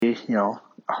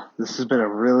this has been a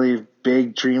really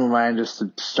big dream of mine just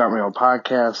to start my own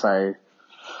podcast.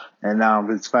 And now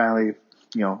it's finally,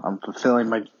 I'm fulfilling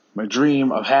my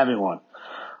dream of having one.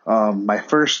 My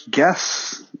first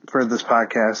guests for this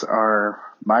podcast are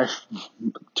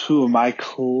two of my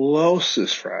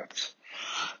closest friends,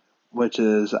 which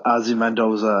is Ozzy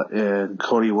Mendoza and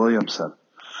Cody Williamson.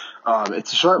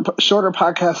 It's a shorter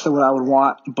podcast than what I would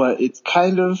want, but it's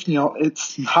kind of,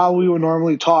 it's how we would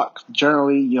normally talk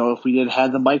generally, if we didn't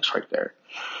have the mics right there.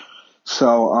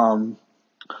 So,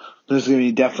 there's going to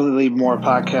be definitely more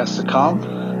podcasts to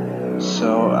come.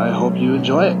 So I hope you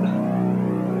enjoy it.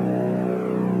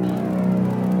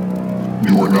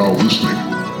 You are now listening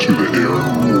to the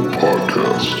Arron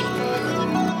Podcast.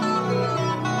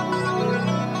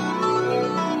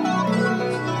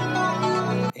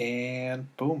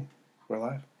 And boom, we're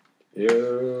live.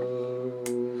 Yo.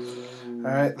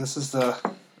 Alright, this is the...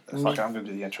 I'm going to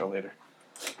do the intro later.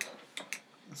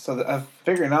 So I'm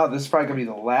figuring out this is probably going to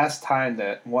be the last time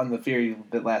that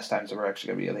the last times that we're actually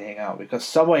going to be able to hang out because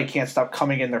somebody can't stop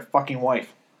coming in their fucking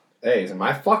wife. Hey, is it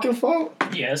my fucking fault?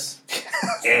 Yes.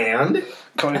 And?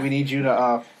 Cody, we need you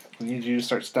to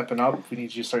start stepping up. We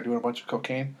need you to start doing a bunch of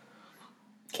cocaine.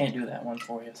 Can't do that one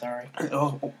for you, sorry.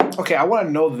 Oh, okay, I want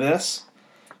to know this.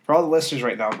 For all the listeners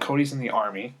right now, Cody's in the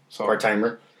Army. So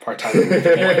Part-timer.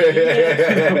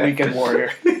 Weekend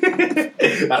warrior.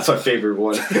 That's my favorite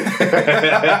one.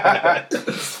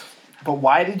 But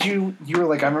why did you were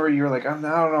like, I remember you were like, I don't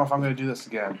know if I'm going to do this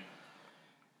again.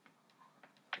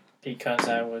 Because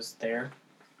I was there.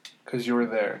 Because you were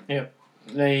there. Yep.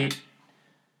 They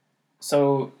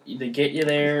get you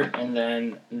there, and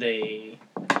then they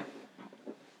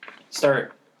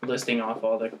start listing off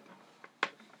all the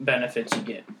benefits you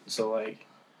get. So, like,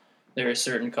 there are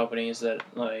certain companies that,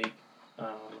 like,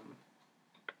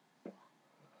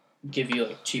 give you,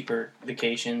 like, cheaper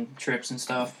vacation trips and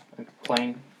stuff, like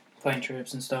plane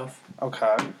trips and stuff.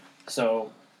 Okay.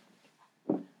 So,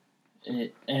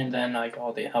 and then, like,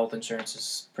 all the health insurance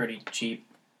is pretty cheap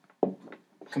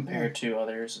compared to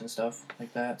others and stuff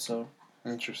like that. So,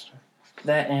 interesting.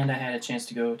 That, and I had a chance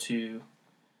to go to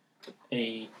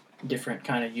a different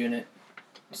kind of unit,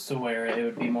 so where it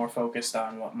would be more focused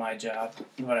on what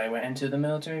I went into the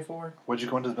military for. What'd you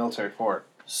go into the military for?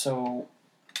 So,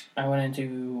 I went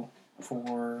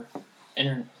for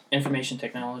information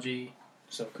technology,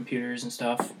 so computers and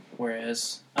stuff,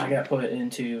 whereas I got put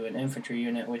into an infantry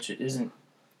unit, which isn't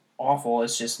awful,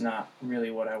 it's just not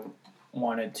really what I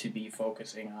wanted to be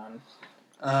focusing on.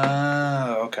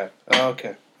 Okay.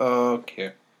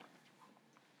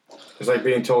 It's like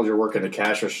being told you're working the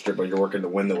cash register, but you're working the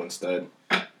window instead.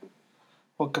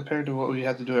 Well, compared to what we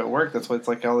had to do at work, that's what it's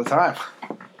like all the time.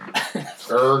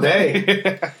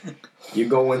 Day. You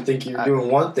go and think you're doing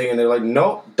one thing, and they're like,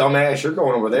 nope, dumbass, you're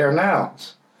going over there now.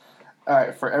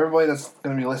 Alright, for everybody that's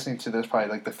going to be listening to this, probably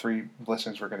like the 3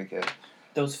 listeners we're going to get.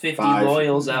 Those 50 5.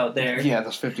 loyals out there. Yeah,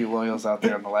 those 50 loyals out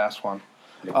there on the last one.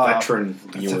 The veteran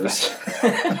viewers.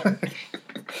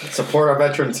 Support our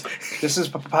veterans. This is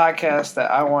a podcast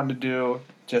that I wanted to do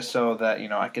just so that,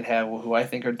 I could have who I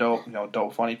think are dope,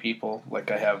 dope, funny people. Like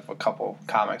I have a couple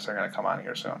comics that are going to come on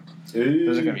here soon.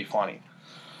 Those are going to be funny.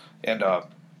 And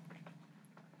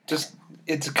just,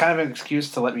 it's kind of an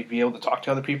excuse to let me be able to talk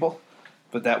to other people.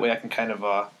 But that way I can kind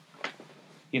of,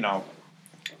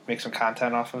 make some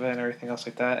content off of it and everything else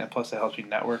like that. And plus it helps me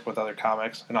network with other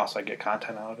comics. And also I get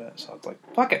content out of it. So it's like,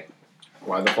 fuck it.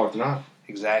 Why the fuck not?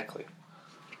 Exactly.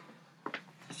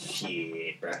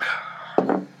 Shit.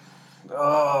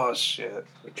 Oh, shit.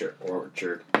 With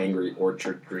your angry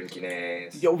orchard drinking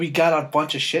ass. Yo, we got a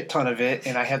bunch of shit ton of it,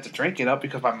 and I had to drink it up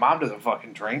because my mom doesn't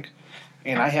fucking drink.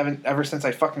 And I haven't, ever since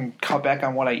I fucking cut back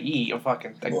on what I eat, I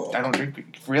don't drink.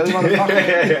 Really,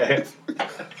 motherfucker?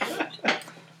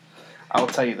 I'll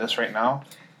tell you this right now.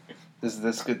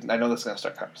 This good. I know this is going to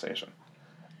start a conversation.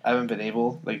 I haven't been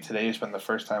able, today has been the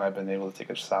first time I've been able to take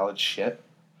a solid shit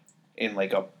in,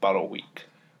 about a week.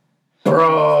 Bro,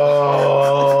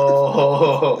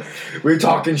 we're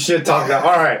talking shit. All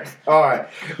right,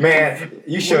 man.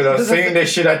 You should have seen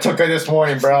this shit I took this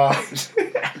morning, bro.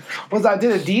 Well, I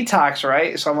did a detox,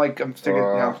 right? So I'm thinking,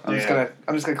 I'm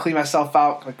just gonna clean myself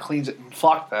out. It cleans it.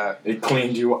 Fuck that. It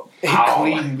cleaned you up. It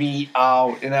cleaned me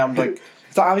out, and I'm like,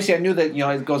 so obviously I knew that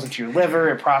it goes into your liver,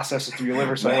 it processes through your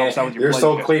liver, so it helps out with your blood.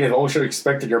 You're so clean. If I should have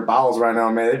expected your bowels right now,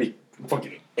 man, it'd be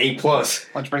fucking A+. Why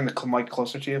don't you bring the mic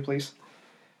closer to you, please?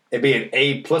 It'd be an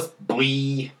A+,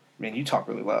 boy. Man, you talk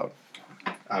really loud.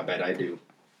 I bet I do.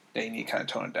 Yeah, you need to kind of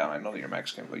tone it down. I know that you're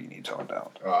Mexican, but you need to tone it down.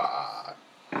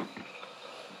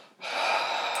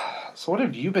 So what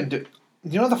have you been doing?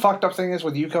 You know what the fucked up thing is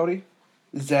with you, Cody?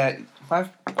 is that my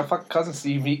fucking cousins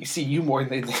see you more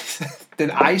than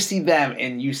I see them,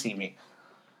 and you see me.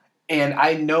 And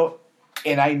I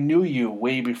knew you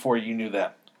way before you knew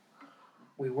them.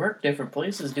 We work different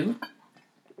places, dude.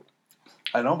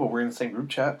 I know, but we're in the same group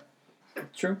chat.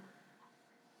 True.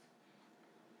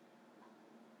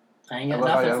 I ain't got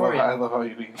nothing for you. I love how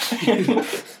you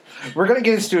leave. We're gonna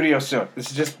get a studio soon.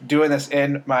 This is just doing this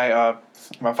in my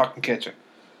my fucking kitchen.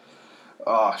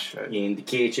 Oh shit! In the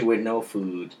kitchen with no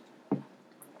food.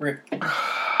 Rip. You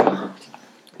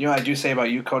know what I do say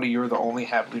about you, Cody? You're the only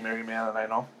happily married man that I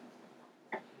know.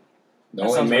 The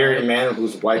only married man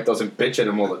whose wife doesn't bitch at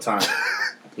him all the time.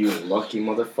 You lucky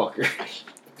motherfucker.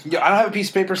 Yeah, I don't have a piece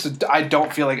of paper, so I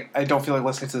don't feel like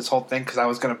listening to this whole thing because I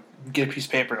was gonna get a piece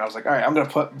of paper and I was like, all right, I'm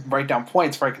gonna write down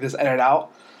points where I can just edit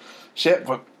out shit,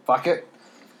 but fuck it.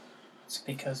 It's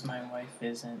because my wife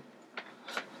isn't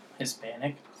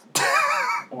Hispanic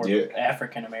or Yeah.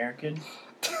 African American.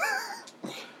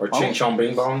 Or ching chong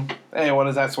bing bong. Hey, what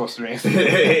is that supposed to mean?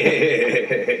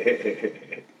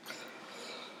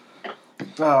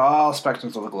 All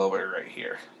spectrums of the globe are right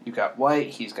here. You got white,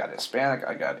 he's got Hispanic,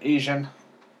 I got Asian.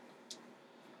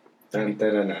 Dun,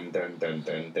 dun, dun, dun, dun,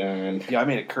 dun, dun. Yeah, I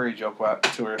made a curry joke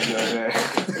to her the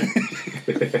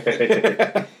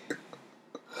other day.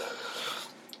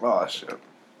 Oh, shit.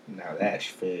 Now that's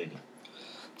funny.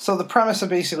 So the premise of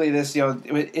basically this,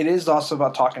 it is also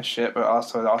about talking shit, but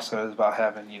also is about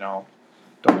having,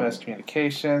 the best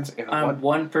communications. And I'm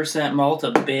 1%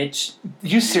 Malta, bitch.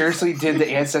 You seriously did the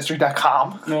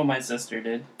Ancestry.com? No, my sister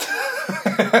did.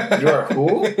 You're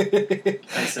who?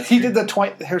 My sister. He did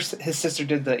his sister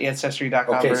did the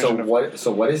Ancestry.com Okay, version.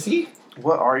 so what is he?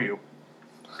 What are you?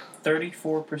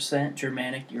 34%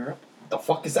 Germanic Europe. The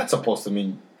fuck is that supposed to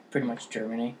mean? Pretty much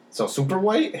Germany. So super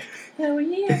white? Hell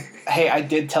yeah. Hey, I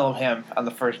did tell him on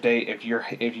the first date if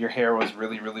your hair was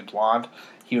really, really blonde,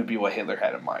 he would be what Hitler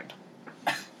had in mind.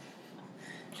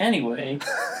 Anyway,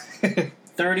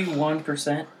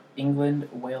 31% England,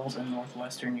 Wales, and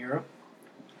Northwestern Europe.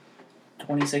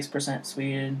 26%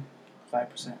 Sweden,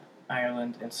 5%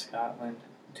 Ireland and Scotland,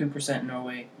 2%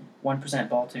 Norway, 1%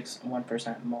 Baltics, and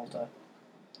 1% Malta.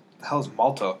 The hell is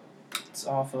Malta? It's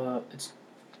it's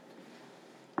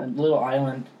a little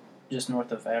island just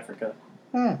north of Africa.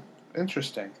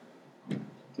 Interesting.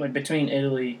 Like between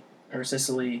Italy or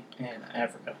Sicily and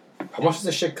Africa. How much does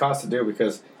this shit cost to do?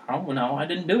 Because I don't know. I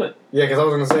didn't do it. yeah, because I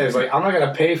was gonna say it's like I'm not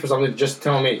gonna pay for something just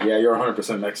tell me you're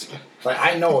 100% Mexican. Like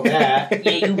I know that.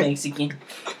 Yeah, you Mexican.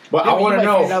 But Yeah, I want to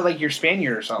know. Find out, like you're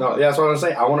Spaniard or something. No, yeah, that's what I was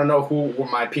gonna say. I want to know who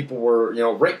my people were,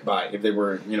 raped by. If they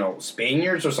were,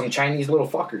 Spaniards or some Chinese little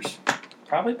fuckers.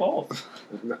 Probably both.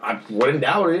 I wouldn't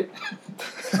doubt it.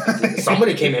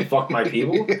 Somebody came and fucked my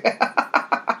people.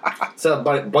 So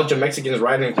a bunch of Mexicans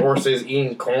riding horses,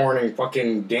 eating corn, and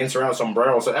fucking dancing around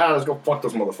sombreros. So let's go fuck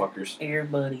those motherfuckers.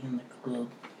 Everybody in the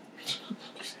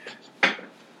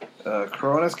club.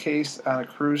 Corona's case on a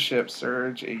cruise ship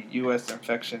surge a U.S.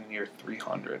 infection near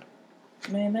 300.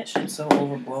 Man, that shit's so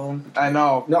overblown. I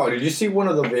know. No, did you see one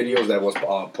of the videos that was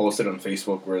posted on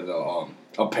Facebook where the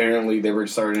apparently they were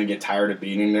starting to get tired of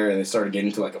being in there and they started getting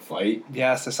into like a fight?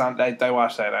 Yes, I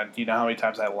watched that. Do you know how many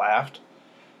times I laughed?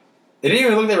 It didn't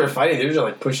even look like they were fighting. They were just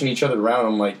like pushing each other around.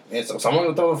 I'm like, is someone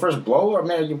gonna throw the first blow or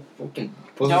man, you fucking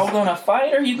pussies? Y'all gonna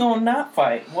fight or you gonna not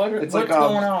fight? What's like,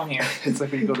 going on here? It's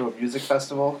like when you go to a music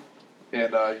festival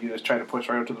and you just try to push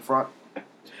right up to the front.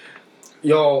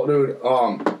 Yo, dude,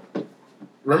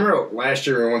 remember last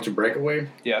year we went to Breakaway?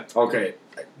 Yeah. Okay.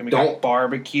 And we got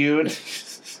barbecued.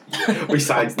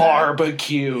 Besides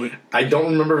barbecued. I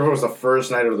don't remember if it was the first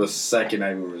night or the second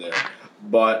night we were there.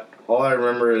 But all I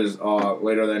remember is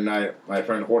later that night, my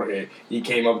friend Jorge, he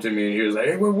came up to me and he was like,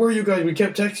 hey, where were you guys? We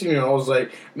kept texting you. And I was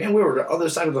like, man, we were the other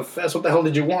side of the fest. What the hell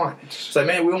did you want? It's like,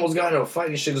 man, we almost got into a fight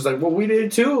and shit. It's like, well, we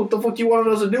did too. What the fuck you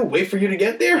wanted us to do? Wait for you to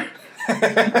get there?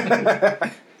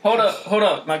 Hold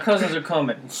up. My cousins are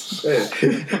coming.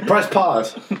 Press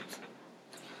pause.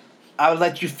 I would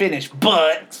let you finish,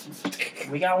 but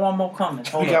We got one more coming.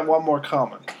 we got one more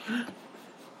coming.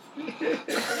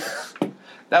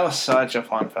 That was such a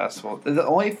fun festival. The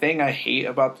only thing I hate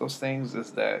about those things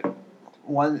is that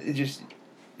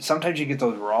sometimes you get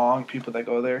those wrong people that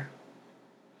go there.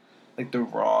 Like the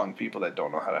wrong people that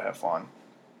don't know how to have fun.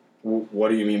 What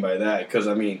do you mean by that? Because,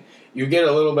 I mean, you get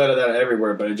a little bit of that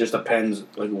everywhere, but it just depends,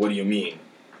 like, what do you mean?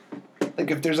 Like,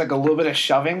 if there's, like, a little bit of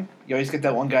shoving, you always get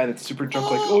that one guy that's super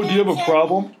drunk, like, oh, do you have a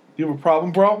problem? Do you have a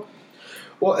problem, bro?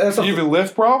 Well, Do you even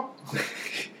lift, bro?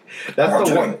 That's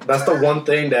the one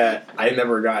thing that I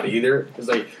never got either. It's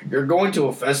like, you're going to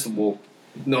a festival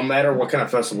no matter what kind of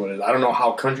festival it is. I don't know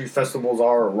how country festivals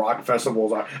are or rock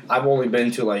festivals are. I've only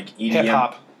been to like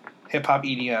EDM. Hip hop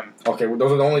EDM. Okay, well,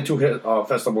 those are the only two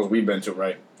festivals we've been to,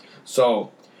 right?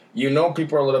 So,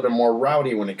 people are a little bit more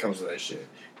rowdy when it comes to that shit.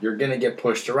 You're gonna get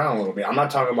pushed around a little bit. I'm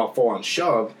not talking about full on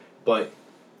shove, but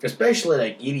especially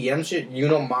like EDM shit,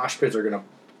 mosh pits are gonna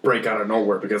break out of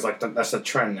nowhere because like that's a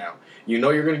trend now.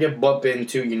 You're gonna get bumped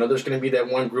into. There's gonna be that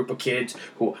one group of kids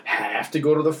who have to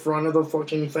go to the front of the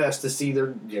fucking fest to see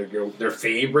their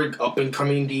favorite up and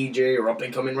coming DJ or up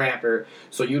and coming rapper.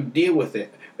 So you deal with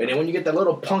it. And then when you get that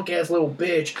little punk ass little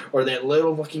bitch or that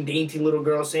little fucking dainty little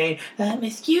girl saying,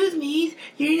 "Excuse me,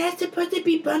 you're not supposed to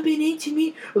be bumping into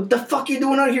me. What the fuck you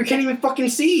doing out here? You can't even fucking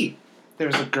see." There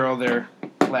was a girl there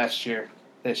last year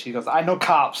that she goes, "I know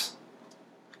cops.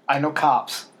 I know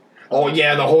cops." Oh,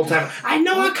 yeah, the whole time. I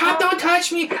know a cop don't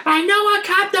touch me. I know a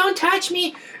cop don't touch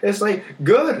me. It's like,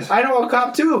 good. I know a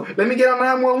cop, too. Let me get on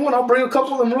 911. I'll bring a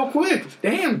couple of them real quick.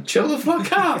 Damn, chill the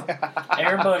fuck out.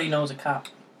 Everybody knows a cop.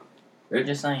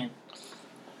 Just saying.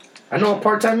 I know a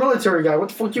part-time military guy. What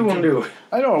the fuck you want to do?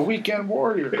 I know a weekend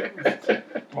warrior.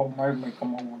 Oh, maybe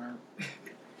come over there.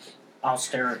 I'll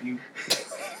stare at you.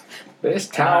 This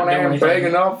town ain't big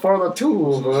enough for the two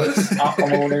of us. I'll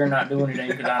come over there and not do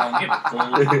anything because I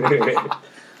don't give a fuck.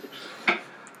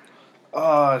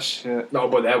 Oh, shit. No,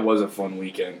 but that was a fun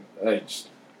weekend.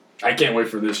 I can't wait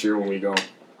for this year when we go.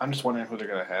 I'm just wondering who they're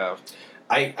going to have.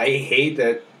 I hate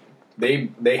that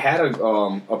they had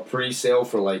a pre-sale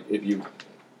for like if you.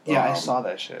 Yeah, I saw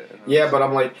that shit. Yeah, but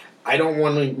I'm like, I don't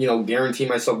want to guarantee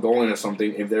myself going to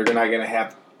something if they're not gonna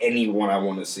have anyone I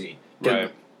want to see.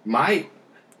 Right.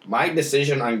 My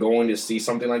decision on going to see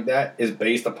something like that is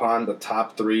based upon the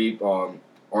top 3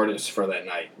 artists for that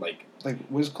night. Like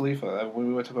Wiz Khalifa. When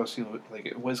we went to go see,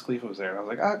 like, Wiz Khalifa was there, and I was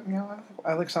like,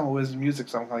 I like some of Wiz's music,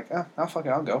 so I'm like, fuck it,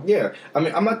 I'll go. Yeah, I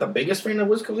mean, I'm not the biggest fan of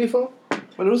Wiz Khalifa,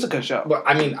 but it was a good show. But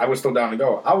I mean, I was still down to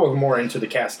go. I was more into the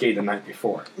Cascade the night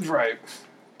before. Right.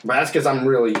 But that's because I'm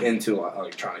really into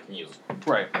electronic music.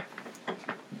 Right.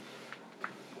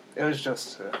 It was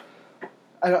just.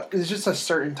 It's just a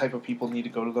certain type of people need to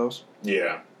go to those.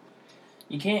 Yeah.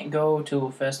 You can't go to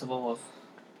a festival of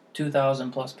 2,000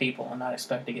 plus people and not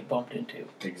expect to get bumped into.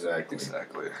 Exactly.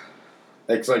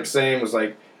 It's like saying was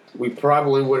like, we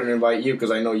probably wouldn't invite you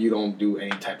because I know you don't do any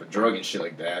type of drug and shit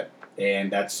like that,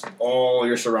 and that's all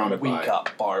you're surrounded by. We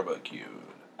got barbecued.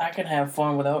 I can have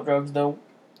fun without drugs though.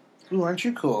 Ooh, aren't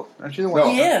you cool? Aren't you the one?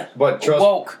 No, yeah. But trust.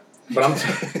 Woke. But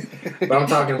I'm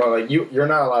talking about like you're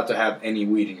not allowed to have any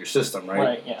weed in your system, right?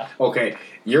 Right. Yeah. Okay,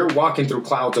 you're walking through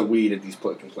clouds of weed at these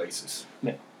fucking places.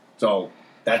 Yeah. So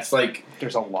that's like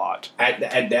there's a lot.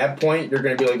 At that point, you're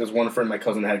gonna be like this one friend my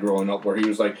cousin had growing up, where he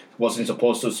was like wasn't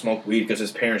supposed to smoke weed because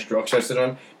his parents drug tested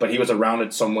him, but he was around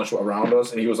it so much around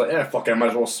us, and he was like, fuck it, I might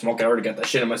as well smoke it. I already got that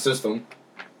shit in my system.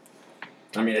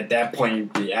 I mean, at that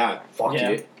point, fuck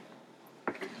it.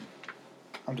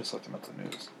 I'm just looking up the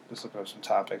news. Just looking up some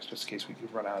topics, just in case we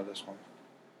could run out of this one.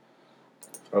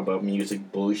 About music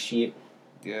bullshit.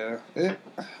 Yeah.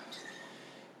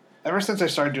 Ever since I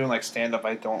started doing like stand up,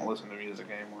 I don't listen to music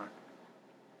anymore.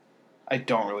 I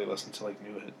don't really listen to like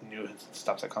new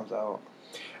stuff that comes out.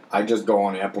 I just go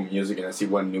on Apple Music and I see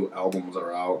what new albums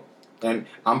are out. And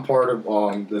I'm part of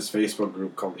this Facebook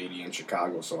group called EDM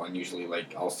Chicago, so I'm usually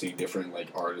like I'll see different like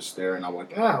artists there, and I'm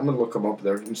like, I'm gonna look them up.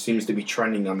 There it seems to be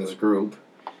trending on this group,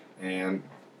 and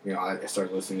I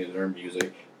started listening to their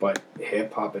music. But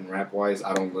hip hop and rap wise,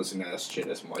 I don't listen to that shit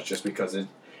as much, just because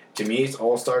to me it's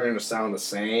all starting to sound the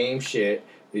same shit.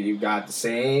 You got the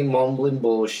same mumbling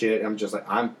bullshit. I'm just like,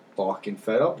 I'm fucking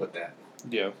fed up with that.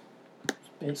 Yeah.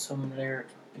 Spit some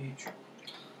lyrics, bitch.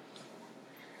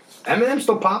 Eminem's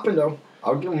still popping though.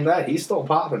 I'll give him that. He's still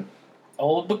popping.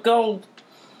 Old but gold.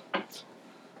 I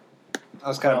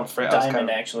was kind of afraid.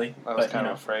 Diamond, actually. I was kind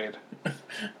of afraid.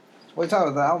 What are you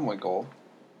talking about? The album went gold.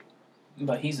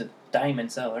 But he's a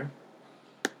diamond seller.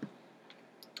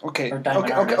 Okay. Or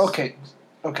diamond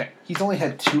Okay. He's only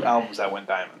had 2 albums that went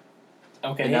diamond.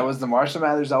 Okay. And that was the Marshall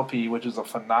Mathers LP, which is a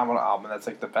phenomenal album. That's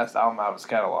like the best album out of his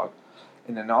catalog.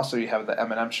 And then also you have the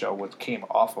Eminem Show, which came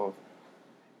off of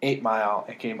 8 Mile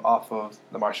and came off of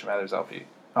the Marshall Mathers LP.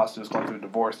 Also, was going through a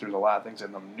divorce. There's a lot of things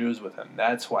in the news with him.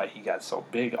 That's why he got so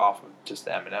big off of just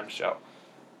the Eminem Show.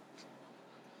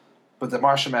 But the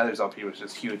Marshall Mathers LP was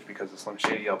just huge because the Slim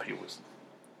Shady LP was.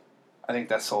 I think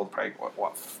that sold probably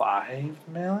what 5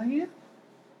 million.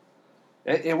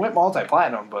 It went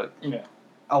multi-platinum, but yeah,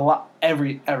 a lot.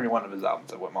 Every one of his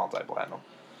albums went multi-platinum.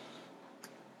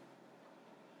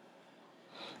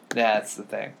 That's the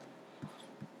thing.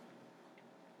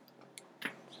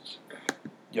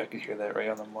 Yeah, I could hear that right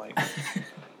on the mic.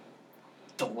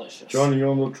 Delicious. Johnny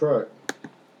on the track.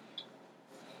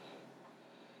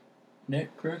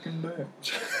 Neck cracking back.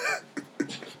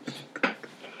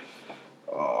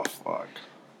 Oh, fuck.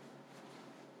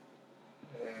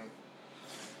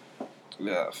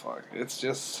 Yeah, fuck. It's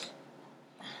just...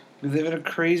 We live in a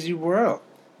crazy world.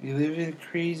 You live in a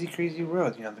crazy, crazy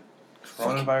world. You know, the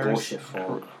coronavirus...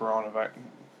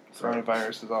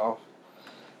 Coronavirus is all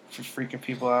freaking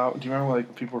people out. Do you remember like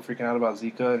when people were freaking out about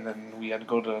Zika, and then we had to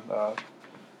go to...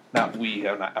 not we.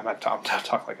 I'm not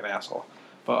talking like an asshole.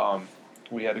 But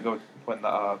we had to go when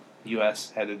the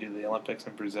U.S. had to do the Olympics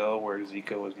in Brazil, where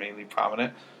Zika was mainly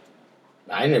prominent.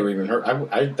 I never even heard.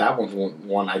 That one's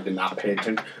one I did not pay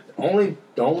attention.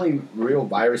 The only real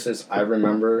viruses I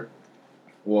remember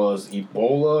was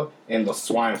Ebola and the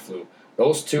swine flu.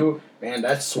 Those two, man,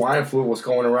 that swine flu was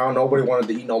going around. Nobody wanted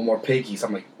to eat no more piggies.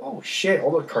 I'm like, oh shit,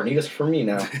 all the carnitas for me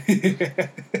now.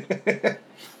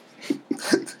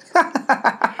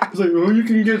 It's like, oh, you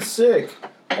can get sick,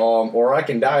 or I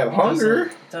can die of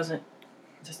hunger. That's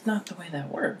not the way that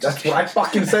works. That's what I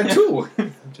fucking said too.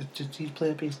 Just eat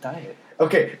plant-based diet.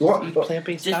 Okay, Eat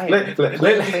plant-based diet.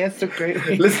 Plants are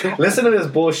great. Listen to this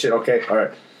bullshit. Okay, all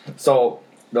right. So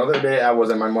the other day I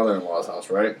was at my mother-in-law's house,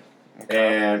 right?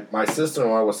 And my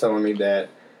sister-in-law was telling me that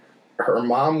her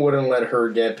mom wouldn't let her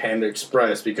get Panda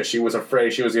Express because she was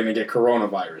afraid she was going to get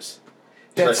coronavirus.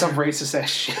 That's some racist ass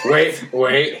shit.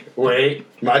 Wait.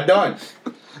 Not done.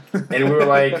 And we were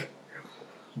like,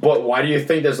 but why do you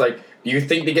think there's like, do you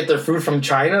think they get their food from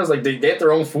China? It's like they get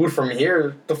their own food from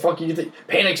here. The fuck do you think?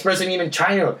 Panda Express ain't even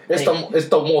China. It's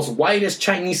the most whitest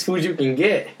Chinese food you can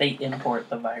get. They import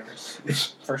the virus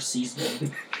for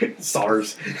seasoning.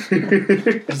 SARS.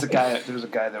 There's a guy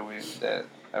that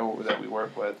we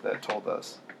work with that told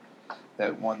us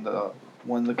that one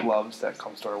of the gloves that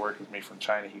comes to our work is made from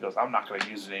China. He goes, I'm not going to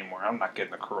use it anymore. I'm not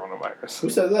getting the coronavirus.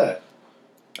 Who said that?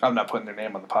 I'm not putting their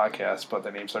name on the podcast, but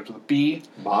their name starts with a B.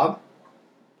 Bob?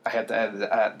 I had to edit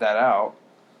that out.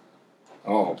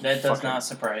 Oh. That does not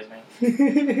surprise me.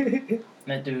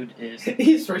 That dude is...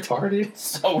 He's retarded.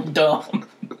 So dumb.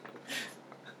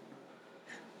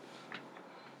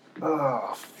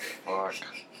 Oh, fuck.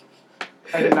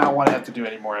 I did not want to have to do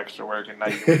any more extra work, and now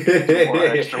you do more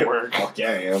extra work. Fuck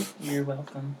yeah, I am. You're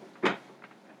welcome.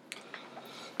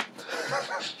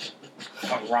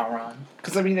 Ron.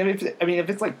 Because if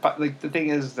it's like the thing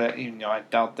is that I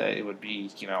doubt that it would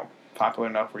be popular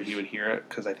enough where he would hear it,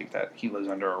 because I think that he lives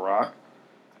under a rock.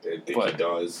 I think he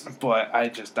does. But I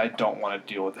don't want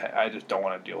to deal with that. I just don't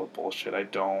want to deal with bullshit. I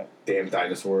don't. Damn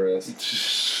dinosaur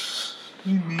ass.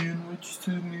 Hey man, what you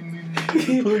said?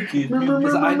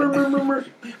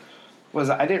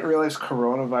 I didn't realize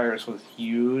coronavirus was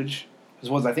huge.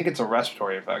 I think it's a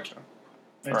respiratory infection.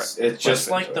 It's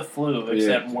just like the flu,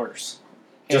 except worse.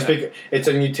 Just because it's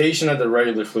a mutation of the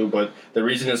regular flu, but the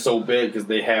reason it's so big is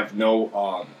they have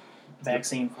no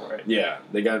vaccine for it. Yeah,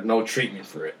 they got no treatment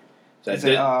for it. There's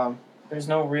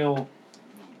no real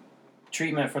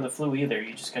treatment for the flu either.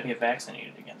 You just got to get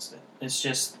vaccinated against it. It's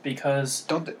just because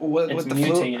it's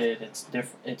mutated. Flu? It's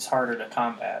different. It's harder to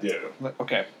combat. Yeah.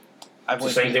 Okay. It's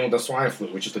the same thing with the swine flu,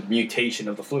 which is the mutation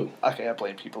of the flu. Okay, I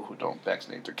blame people who don't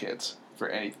vaccinate their kids for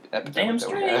any epidemic. Damn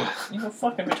straight. You know,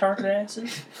 fucking retarded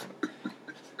asses.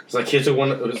 It's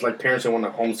like parents who want to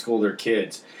homeschool their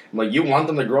kids. I'm like, you want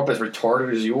them to grow up as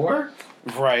retarded as you are?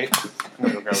 Right. I'm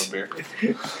gonna go grab a beer.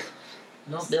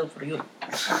 No bill for you.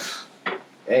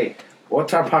 Hey,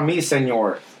 otra para mí,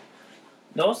 señor.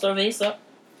 No cerveza.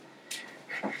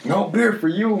 No beer for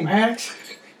you, Max.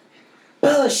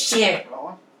 Bullshit.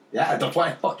 Yeah, that's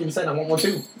why I fucking said I want one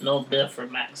too. No beer for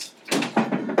Max.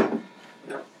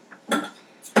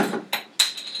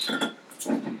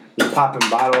 You're popping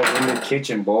bottles in the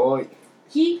kitchen, boy.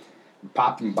 Yeet.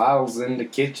 Popping bottles in the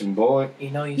kitchen, boy.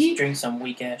 You know you drink some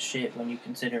weak ass shit when you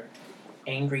consider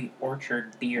Angry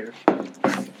Orchard beer.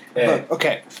 Hey. Look,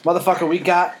 okay, motherfucker, we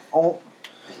got.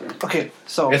 Okay,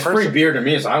 so it's free beer to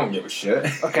me, so I don't give a shit.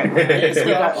 Okay,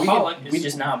 it's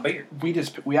just not beer.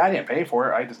 I didn't pay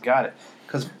for it. I just got it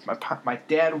because my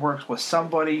dad works with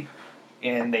somebody,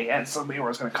 and they had somebody who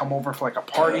was going to come over for like a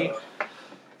party.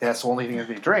 That's the only thing that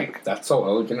they drink. That's so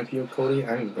elegant of you, Cody.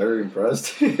 I'm very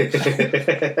impressed.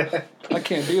 I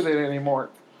can't do that anymore.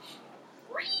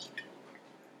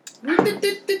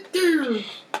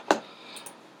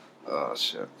 Oh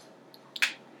shit!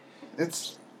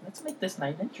 Let's make this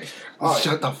night interesting.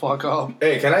 Shut the fuck up.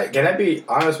 Hey, can I be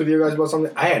honest with you guys about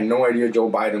something? I had no idea Joe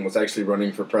Biden was actually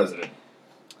running for president.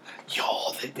 Yo,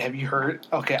 have you heard?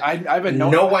 Okay, I've been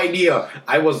no idea.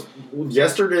 I was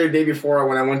yesterday, the day before,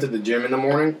 when I went to the gym in the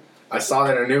morning. I saw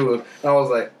that in the news, and I was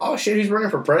like, oh shit, he's running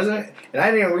for president? And I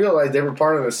didn't realize they were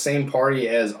part of the same party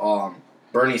as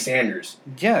Bernie Sanders.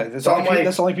 Yeah, that's, So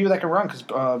that's the only people that can run because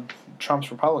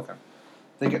Trump's Republican.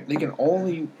 They can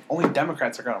only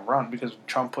Democrats are going to run because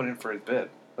Trump put in for his bid,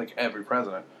 like every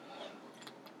president.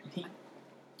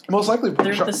 Most likely,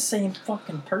 They're the same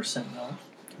fucking person, though.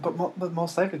 But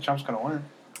most likely, Trump's going to win.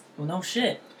 Well, no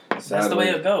shit. Sadly. That's the way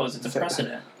it goes. It's a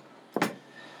precedent.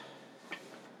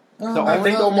 I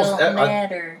think almost.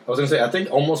 I was gonna say, I think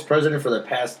almost president for the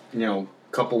past,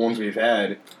 couple ones we've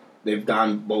had, they've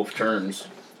gone both terms.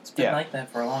 It's been like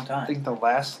that for a long time. I think the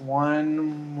last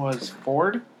one was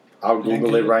Ford. I'll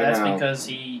Google it right now. That's because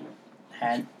he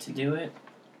had to do it.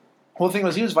 Well, the thing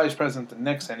was, he was vice president to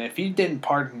Nixon. If he didn't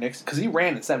pardon Nixon, because he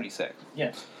ran in '76.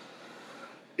 Yes.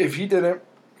 If he didn't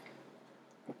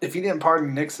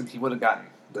pardon Nixon, he would have gotten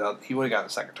the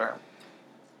second term.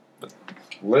 But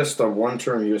list of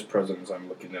one-term U.S. presidents. I'm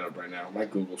looking it up right now. My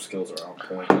Google skills are on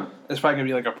point. It's probably gonna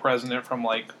be like a president from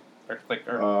our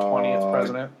 20th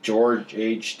president. George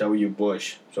H.W.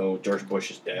 Bush. So George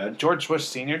Bush's dad. George Bush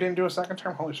Sr. didn't do a second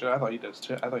term. Holy shit! I thought he did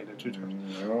too. I thought he did 2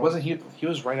 terms. No. Wasn't he? He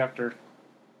was right after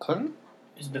Clinton.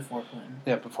 It was before Clinton.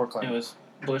 Yeah, before Clinton. It was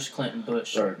Bush, Clinton,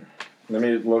 Bush. All right. Let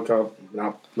me look up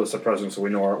now list of presidents so we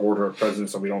know our order of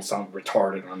presidents so we don't sound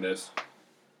retarded on this.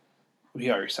 We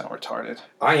already sound retarded.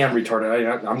 I am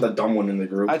retarded. I'm the dumb one in the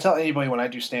group. I tell anybody when I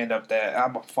do stand up that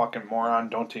I'm a fucking moron.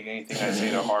 Don't take anything I say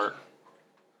to heart.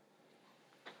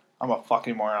 I'm a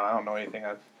fucking moron. I don't know anything.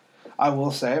 I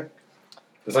will say.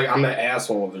 It's like I'm the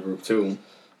asshole of the group too.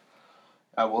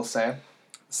 I will say,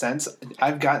 since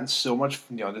I've gotten so much,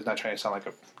 just not trying to sound like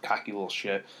a cocky little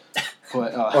shit,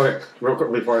 but okay, real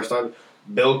quick before I start,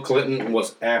 Bill Clinton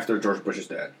was after George Bush's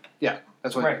dad. Yeah,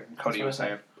 that's what Right. Cody was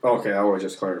saying. Okay, I was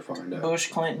just clarifying that. Bush,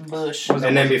 Clinton, Bush.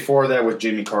 And then before that was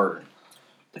Jimmy Carter.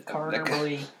 The Carter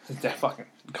boy. That fucking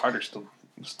Carter's still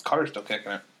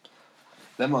kicking it.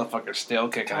 That motherfucker's still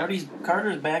kicking it.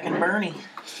 Carter's back in Bernie.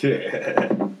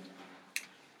 Yeah.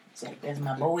 It's like, that's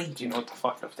my boy. Do you know what the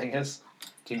fuck the thing is?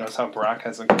 Do you notice how Barack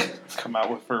hasn't come out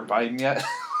with for Biden yet?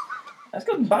 That's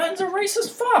because Biden's a racist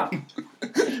fuck.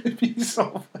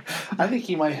 I think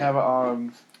he might have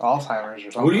Alzheimer's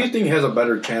or something. Who do you think has a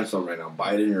better chance though right now,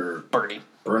 Biden or Bernie?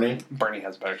 Bernie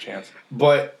has a better chance.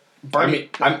 But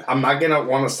I'm not gonna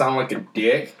want to sound like a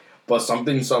dick, but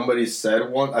somebody said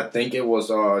once. I think it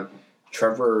was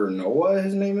Trevor Noah.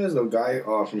 His name is the guy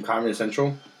from Comedy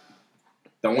Central.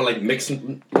 That one like mixed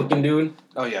looking dude.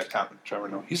 Oh yeah, Trevor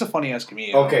Noah. He's a funny ass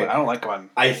comedian. Okay, I don't like him.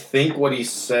 I think what he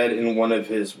said in one of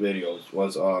his videos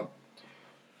was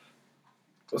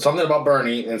something about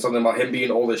Bernie and something about him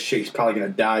being old as shit. He's probably gonna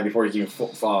die before he can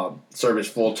serve his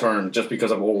full term just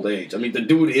because of old age. I mean, the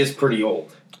dude is pretty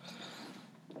old.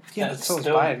 Yeah, but so is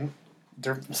Biden.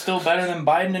 They're still better than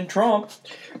Biden and Trump.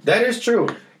 That is true.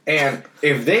 And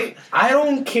I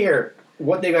don't care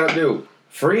what they gotta do.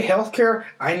 Free healthcare,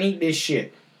 I need this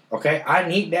shit. Okay? I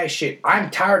need that shit.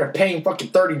 I'm tired of paying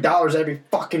fucking $30 every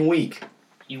fucking week.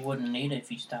 You wouldn't need it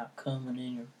if you stopped coming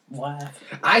in your wife.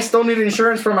 I still need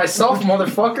insurance for myself,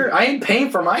 motherfucker. I ain't paying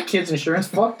for my kids' insurance.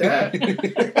 Fuck that.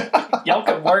 Y'all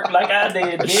could work like I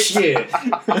did, bitch. Shit.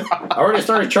 I already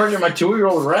started charging my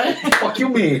 2-year-old rent. Fuck you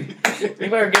mean? You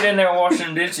better get in there and wash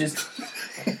them dishes.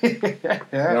 Yeah.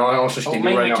 No, all she can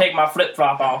do right now. Take my flip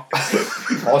flop off.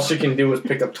 All she can do is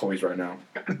pick up toys right now.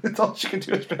 That's all she can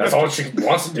do. That's all she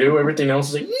wants to do. Everything else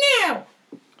is like, no.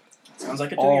 Sounds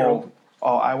like a 2-year-old.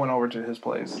 Oh, I went over to his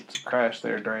place to crash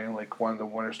there during like one of the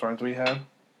winter storms we had.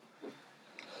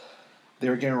 They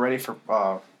were getting ready for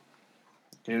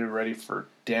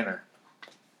dinner,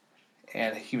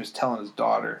 and he was telling his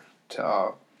daughter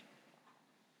to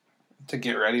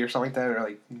get ready or something like that, or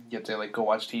like you have to like go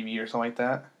watch TV or something like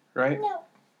that, right? No.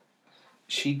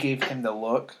 She gave him the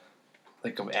look,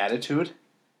 like of attitude.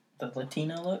 The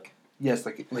Latina look. Yes,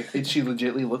 like she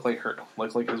legitimately looked like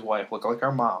his wife, looked like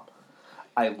our mom.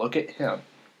 I look at him,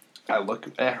 I look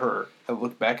at her, I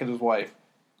look back at his wife,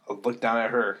 I look down at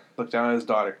her, look down at his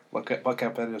daughter, look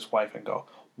up at his wife, and go,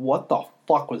 "What the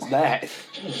fuck was that?"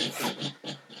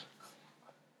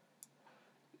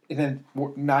 And then,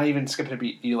 not even skipping a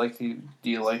beat. Do you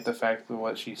like the fact of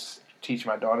what she's teaching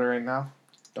my daughter right now?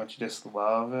 Don't you just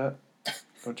love it?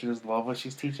 Don't you just love what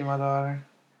she's teaching my daughter?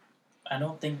 I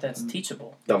don't think that's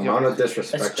teachable. The amount of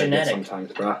disrespect That's I get genetic.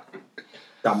 sometimes, bro.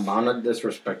 The amount of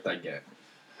disrespect I get.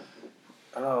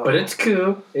 Oh. But it's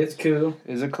cool. It's cool.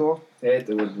 Is it cool? Do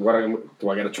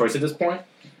I get a choice at this point?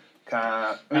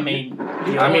 I mean,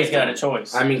 you always got a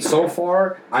choice. I mean, so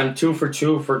far, I'm 2 for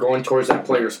 2 for going towards that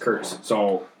player's curse.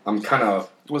 So, I'm kind of...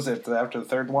 Was it after the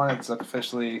third one? It's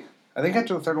officially... I think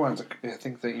after the third one, I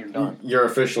think that you're done. You're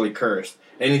officially cursed.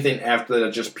 Anything after that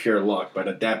is just pure luck. But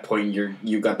at that point,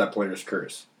 you got that player's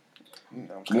curse.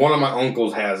 No, One of my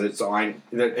uncles has it, so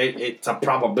it's a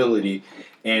probability.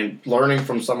 And learning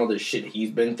from some of the shit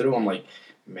he's been through, I'm like,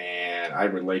 man, I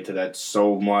relate to that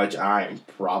so much. I am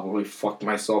probably fucked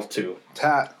myself too.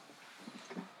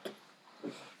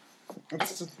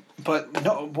 But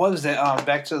no, what was it?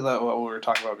 Back to what we were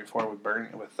talking about before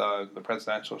with the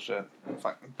presidential shit.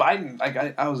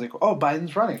 Biden, I was like, oh,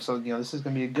 Biden's running, so this is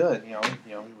gonna be good. He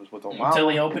was with Obama until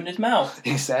he opened his mouth.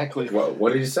 Exactly.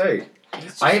 What did he say?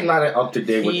 I am not up to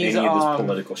date with any of this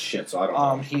political shit, so I don't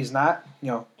know. He's not.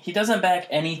 He doesn't back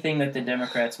anything that the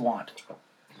Democrats want.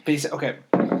 Okay.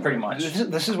 Pretty much.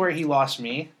 This is where he lost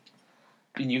me.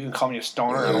 And you can call me a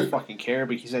stoner. I don't fucking care.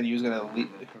 But he said he was gonna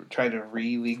try to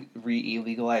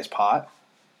re-illegalize pot,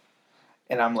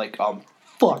 and I'm like,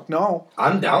 fuck no.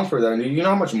 I'm down for that. You know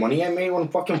how much money I made when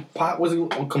fucking pot was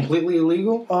completely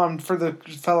illegal? For the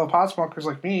fellow pot smokers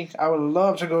like me, I would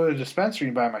love to go to a dispensary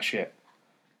and buy my shit.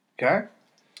 Okay.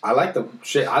 I like the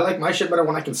shit. I like my shit better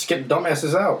when I can skip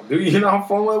dumbasses out. Do you know how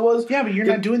fun that was? Yeah, but you're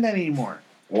not doing that anymore.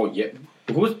 Well, yeah.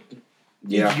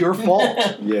 Yeah. It's your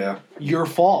fault. Yeah. Your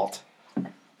fault.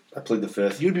 I plead the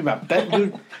fifth. You'd be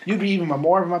you'd be even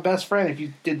more of my best friend if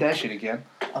you did that shit again.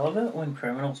 I love it when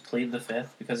criminals plead the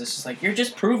fifth because it's just like you're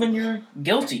just proving you're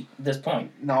guilty at this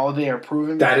point. No, they are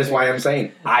proving. That is why I'm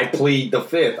saying I plead the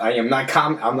fifth. I am not.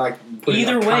 I'm not.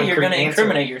 Either way, you're going to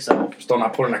incriminate yourself. Still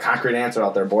not putting a concrete answer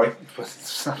out there, boy.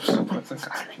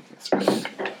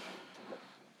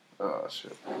 Oh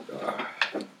shit.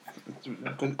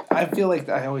 But I feel like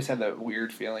I always had that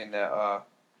weird feeling that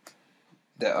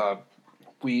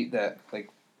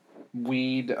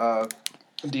weed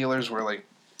dealers were like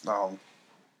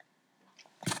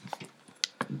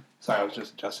sorry, I was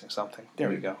just adjusting something. There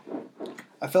we go.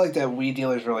 I feel like that weed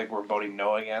dealers were voting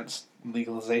no against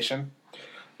legalization.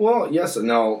 Well, yes and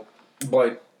no,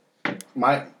 but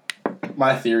my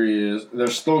theory is they're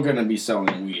still going to be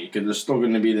selling weed because there's still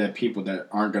going to be that people that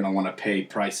aren't going to want to pay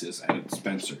prices at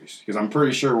dispensaries. Because I'm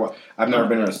pretty sure I've never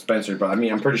been in a dispensary, but I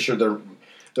mean I'm pretty sure they're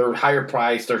higher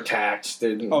priced, they're taxed.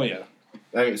 Oh yeah.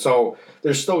 I mean, so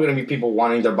there's still going to be people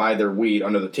wanting to buy their weed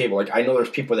under the table. Like I know there's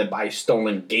people that buy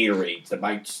stolen Gatorades, that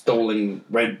buy stolen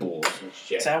Red Bulls and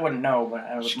shit. So I wouldn't know,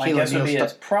 but my guess would be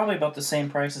it's probably about the same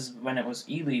price as when it was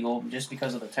illegal, just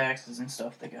because of the taxes and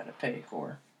stuff they got to pay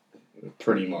for.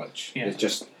 Pretty much. Yeah. It's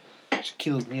just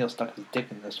Shaquille O'Neal stuck his dick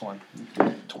in this one.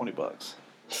 $20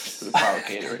 for the power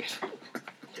Gatorade.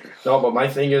 No, but my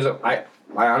thing is, I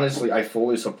honestly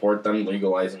fully support them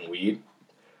legalizing weed,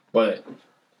 but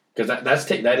because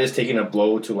that is taking a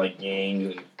blow to like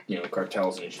gangs and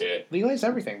cartels and shit. Legalize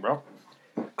everything, bro.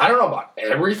 I don't know about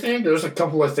everything. There's a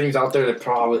couple of things out there that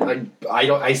probably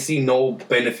I see no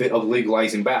benefit of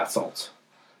legalizing bath salts.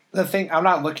 The thing, I'm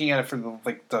not looking at it for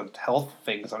the health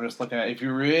things. I'm just looking at if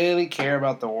you really care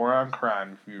about the war on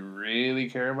crime, if you really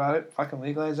care about it, fucking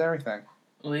legalize everything.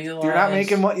 Legalize. You're not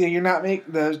making money. You're not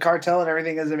the cartel and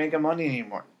everything isn't making money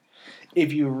anymore.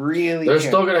 If you really, they're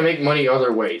still gonna make money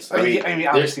other ways. I mean,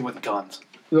 obviously with guns.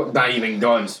 Not even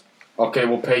guns. Okay,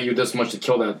 we'll pay you this much to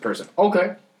kill that person.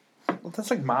 Okay. Well, that's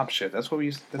like mob shit. That's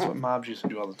what mobs used to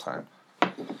do all the time.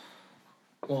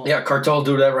 Well, yeah, cartels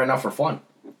do that right now for fun.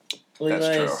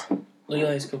 That's true.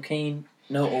 Legalize cocaine.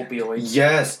 No opioids.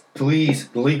 Yes, please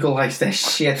legalize that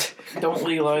shit. Don't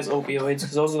legalize opioids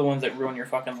because those are the ones that ruin your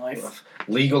fucking life.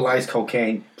 Legalize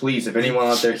cocaine, please. If anyone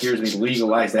out there hears me,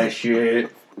 legalize that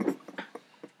shit.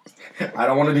 I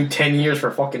don't want to do 10 years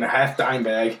for fucking a half dime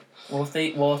bag. Well, if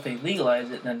they legalize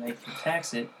it, then they can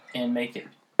tax it and make it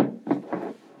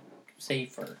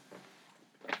safer.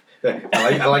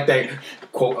 I like that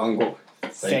quote unquote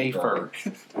safer.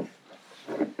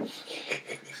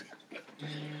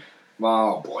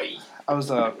 Oh boy. I was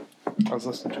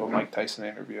listening to a Mike Tyson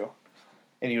interview,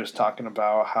 and he was talking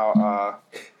about how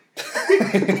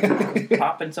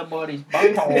popping somebody's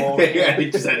butthole. Yeah,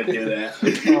 he just had to do that.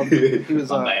 He was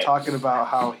talking about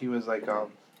how he was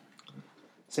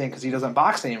saying because he doesn't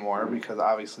box anymore because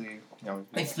obviously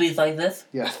It's sleeps like this.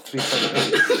 Yeah, sleeps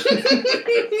like this.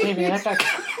 Hey man, I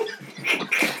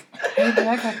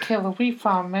got killer weed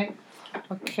farm, man.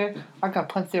 Okay, I got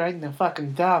punched right in the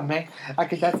fucking jaw, man.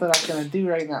 That's what I'm gonna do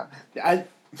right now.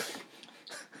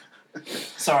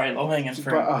 Sorry, low hanging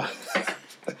fruit. I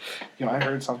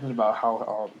heard something about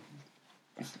how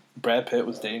Brad Pitt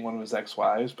was dating one of his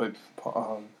ex-wives, but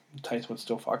Tyson would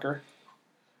still fuck her.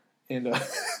 And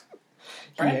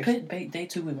Brad Pitt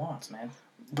dates who he wants, man.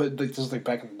 But this was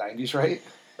back in the 90s, right?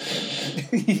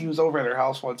 He was over at her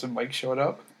house once, and Mike showed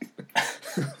up.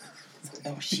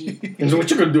 Oh, shit. And so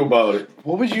what you gonna do about it?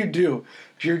 What would you do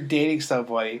if you're dating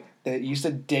somebody that used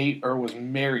to date or was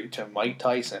married to Mike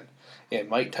Tyson? And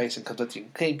Mike Tyson comes up to you,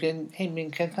 hey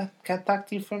man, can I talk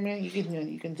to you for a minute?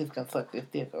 You can just go fuck this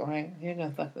dick, alright? You're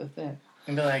gonna fuck this dick.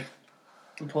 And be like,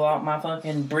 pull out my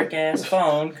fucking brick ass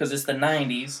phone, because it's the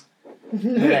 90s. Be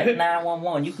like,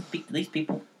 911, you can speak to these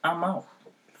people. I'm out.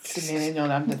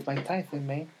 Man, I'm just Mike Tyson,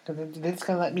 man. Because they're just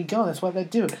going to let me go. That's what they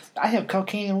do. I have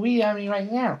cocaine and weed on me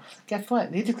right now. Guess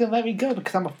what? They're just going to let me go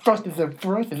because I'm a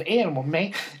ferocious animal,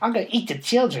 man. I'm going to eat the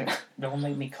children. Don't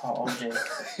make me call OJ.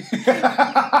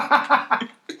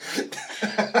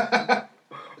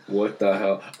 What the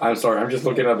hell? I'm sorry, I'm just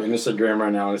looking up Instagram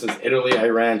right now. And it says Italy,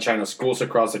 Iran, China, schools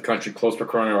across the country closed for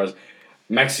coronavirus.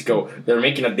 Mexico, they're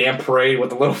making a damn parade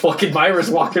with a little fucking virus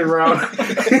walking around.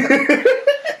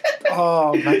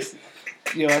 Oh, Mexico.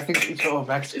 I think Mexico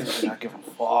does not give a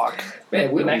fuck.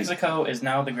 Man, Mexico is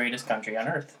now the greatest country on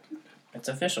earth. It's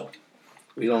official.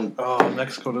 We don't. Oh,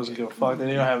 Mexico doesn't give a fuck.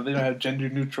 They don't have gender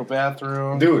neutral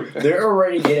bathrooms. Dude, they're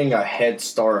already getting a head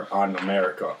start on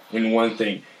America in one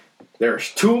thing. There's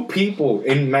 2 people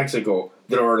in Mexico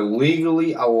that are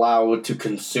legally allowed to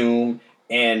consume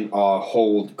and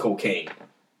hold cocaine.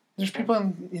 There's people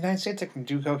in the United States that can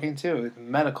do cocaine too. It's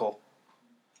medical.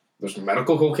 There's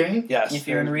medical cocaine? Yes. If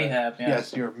you're in rehab, yeah.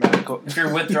 Yes, you're medical. If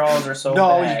your withdrawals are so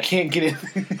No, bad. you can't get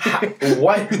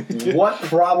it. What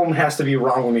problem has to be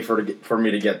wrong with me for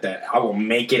me to get that? I will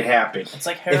make it happen. It's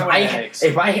like heroin addicts.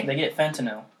 They get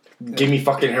fentanyl. give me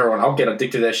fucking heroin, I'll get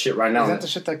addicted to that shit right now. Is that the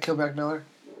shit that killed Mac Miller?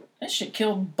 That shit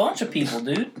killed a bunch of people,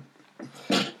 dude.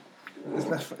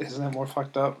 Isn't that more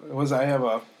fucked up? I have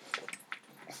a...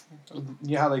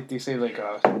 You know how they say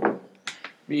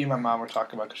me and my mom were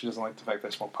talking about because she doesn't like the fact that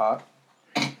I smoke pot,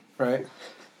 right?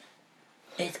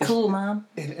 It's cool, Mom.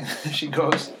 And she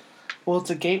goes, "Well, it's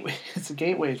a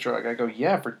gateway drug." I go,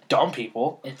 "Yeah, for dumb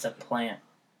people." It's a plant.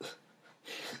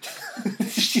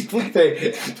 She's like,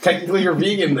 Technically, you're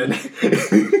vegan then.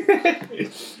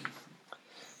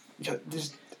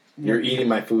 You're eating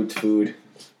my food.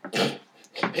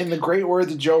 in the great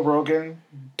words of Joe Rogan,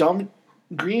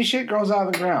 green shit grows out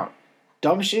of the ground.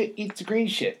 Dumb shit eats the green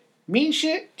shit. Mean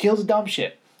shit kills the dumb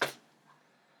shit.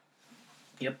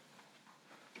 Yep.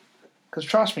 Because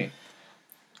trust me,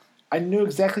 I knew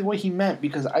exactly what he meant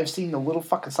because I've seen the little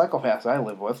fucking psychopaths I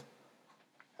live with.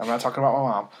 I'm not talking about my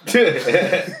mom.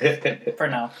 For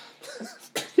now.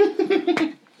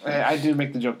 I do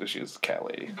make the joke that she's a cat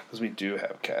lady because we do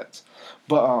have cats.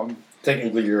 But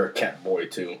Technically, you're a cat boy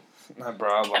too. bro,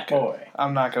 I love Cat boy.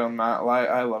 I'm not gonna not lie.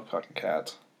 I love fucking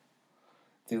cats.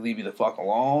 They leave you the fuck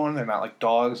alone. They're not like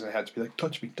dogs, and they have to be like,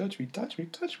 touch me, touch me, touch me,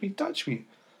 touch me, touch me.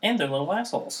 And they're little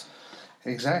assholes.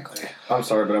 Exactly. I'm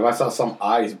sorry, but if I saw some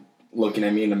eyes looking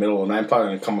at me in the middle of the night, I'm probably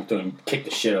gonna come up to them and kick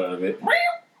the shit out of it.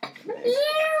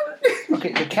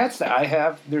 Okay, the cats that I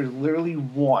have, there's literally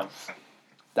one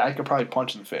that I could probably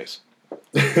punch in the face.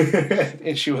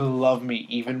 And she would love me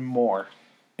even more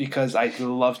because I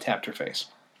love tapped her face.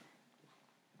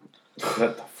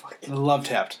 What the fuck? Love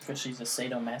tapped. Because she's a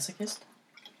sadomasochist?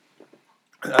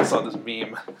 I saw this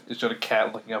meme. It showed a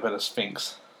cat looking up at a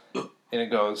sphinx. And it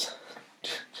goes,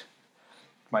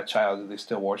 "My child, do they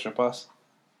still worship us?"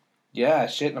 "Yeah,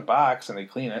 shit in a box and they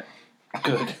clean it."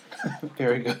 Good.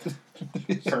 Very good.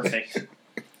 Perfect.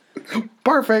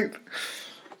 Perfect.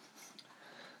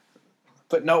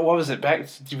 But no, what was it?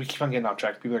 We keep on getting off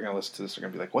track. People are going to listen to this. They're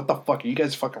going to be like, what the fuck? Are you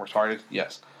guys fucking retarded?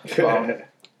 Yes. What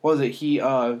was it?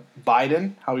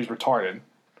 Biden, how he's retarded.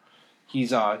 He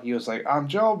was like, "I'm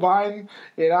Joe Biden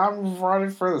and I'm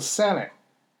running for the Senate."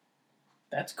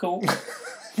 That's cool.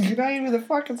 You're not even the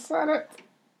fucking Senate.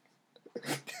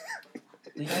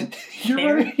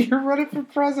 You're running for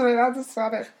president, not the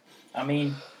Senate. I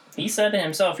mean, he said it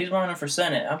himself. He's running for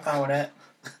Senate. I'm fine with that.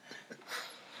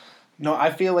 No,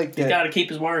 I feel like He's got to keep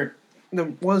his word.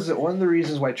 One of the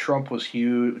reasons why Trump was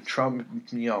huge. Trump,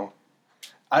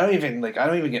 I don't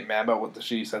even get mad about what the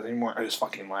shit he says anymore. I just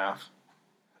fucking laugh.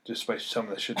 Just by some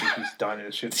of the shit that he's done and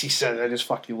the shit he said, I just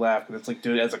fucking laugh. And it's like,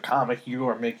 dude, as a comic, you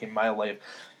are making my life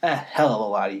a hell of a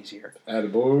lot easier.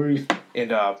 Attaboy.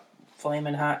 And,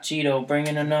 Flaming hot Cheeto,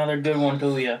 bringing another good one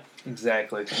to you.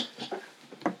 Exactly.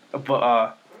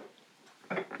 But,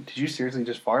 did you seriously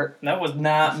just fart? That was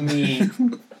not me.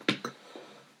 Can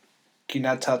you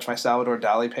not touch my Salvador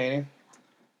Dali painting?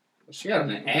 She got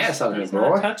an ass on her, He's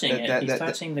bro. not touching it. He's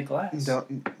touching the glass. Do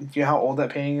you know how old that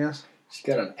painting is? She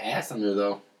got an ass on her,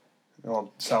 though.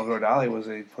 Well, Salvador Dali was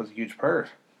a huge perv.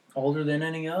 Older than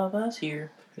any of us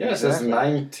here. Yeah, it says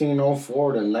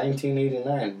 1904 to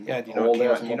 1989. Yeah, do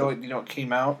you know what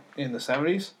came out in the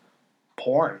 70s?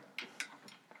 Porn.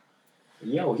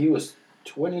 Yo, he was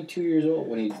 22 years old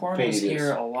when he Porn painted was this.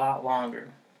 here a lot longer.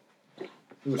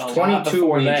 He was a lot 22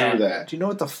 when he before drew that. that. Do you know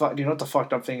what the fuck? Do you know what the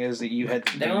fucked up thing is that you had?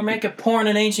 They were making porn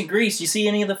in ancient Greece. You see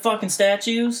any of the fucking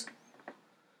statues?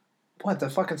 What, the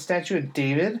fucking statue of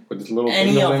David? With his little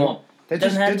Any thing of on them. They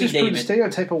Doesn't have to be just proved the David.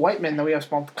 stereotype of white men that we have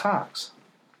small cocks.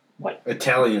 What?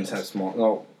 Italians have small.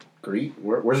 No, Greece.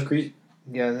 Where's Greece?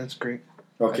 Yeah, that's great.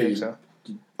 Okay. I think so.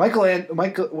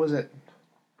 Michael was it?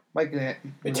 Michael.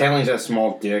 Italians have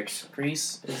small dicks.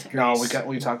 Greece is Greece. No,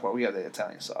 we talked about we got the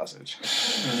Italian sausage.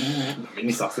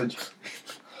 Mini sausage.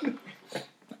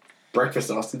 Breakfast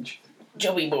sausage.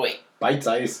 Joey boy. Bite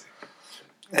size.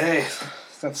 Hey,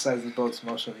 that's the size of the boat's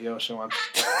most of the ocean one.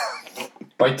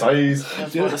 Bite size.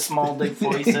 That's what a small dick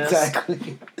boy says.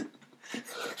 Exactly.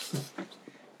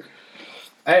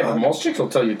 Hey, but most chicks will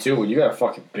tell you too, when you got a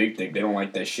fucking big dick, they don't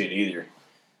like that shit either.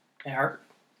 It hurt.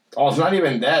 Oh, it's not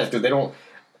even that, it's because they don't.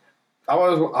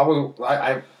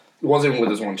 I wasn't with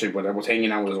this one chick, but I was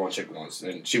hanging out with this one chick once,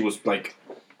 and she was like,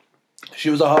 She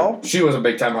was a hoe? she was a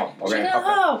big time hoe, okay?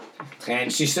 Oh.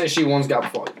 And she said she once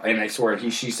got fucked, and I swear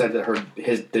she said that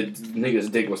the nigga's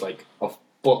dick was like a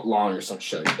foot long or some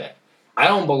shit like that. I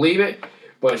don't believe it,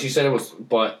 but she said it was.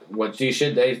 But what she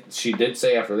did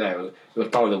say after that it was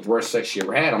probably the worst sex she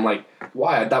ever had. I'm like,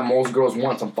 why? I thought most girls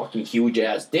want some fucking huge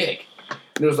ass dick.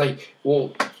 And it was like,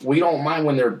 well, we don't mind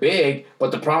when they're big,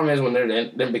 but the problem is when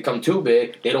they become too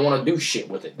big, they don't want to do shit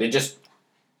with it. They just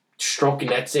stroke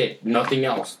and that's it. Nothing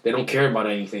else. They don't care about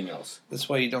anything else. That's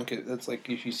why you don't get. That's like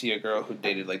if you see a girl who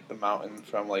dated like the Mountain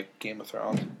from like Game of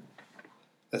Thrones.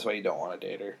 That's why you don't want to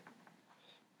date her.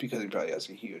 Because he probably has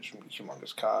a huge,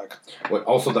 humongous cock. But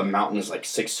also, the Mountain is like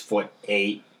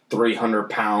 6'8", 300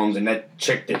 pounds, and that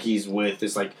chick that he's with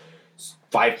is like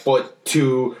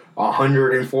 5'2",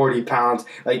 140 pounds.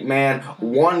 Like, man,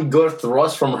 one good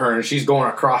thrust from her, and she's going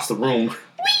across the room.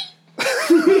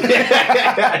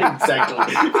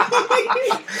 Exactly.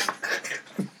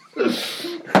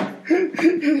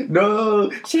 No,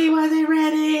 she wasn't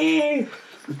ready.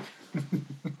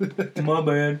 My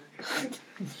bad.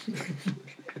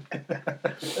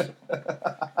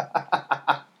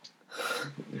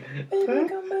 Baby,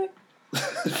 come back.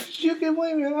 You can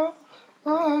blame it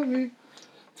on me.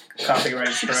 Copyright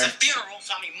It's a strike. funeral,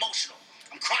 so I'm emotional.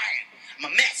 I'm crying. I'm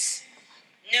a mess.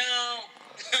 No.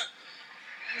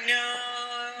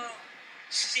 No.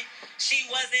 She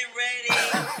wasn't ready.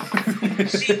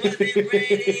 She wasn't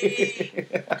ready.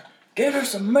 Get her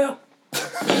some milk.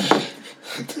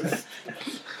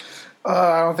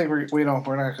 I don't think we're not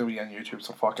gonna be on YouTube,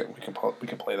 so fuck it. We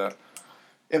can play that.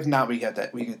 If not, we could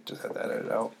just have that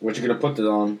edited out. What you gonna put this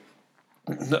on?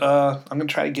 I'm gonna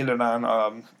try to get it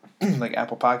on like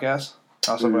Apple Podcasts.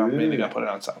 Also, I'm maybe gonna put it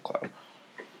on SoundCloud.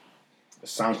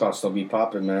 SoundCloud still be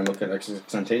popping, man. Look at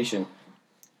XXXTentacion.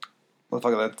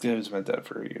 Motherfucker, that dude's been dead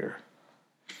for a year.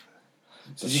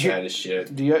 It's the saddest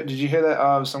shit. Did you hear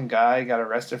that some guy got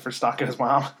arrested for stalking his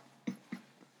mom?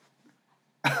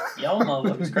 Y'all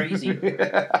motherfuckers crazy.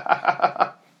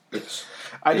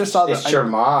 I just saw It's your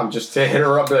mom. Just to hit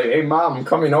her up, be like, "Hey, mom, I'm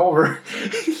coming over."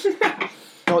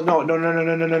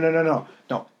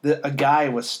 No. A guy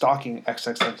was stalking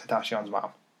XXXTentacion's mom.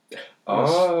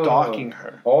 Stalking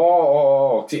her.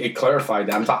 Oh. See, it clarified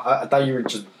that. I thought you were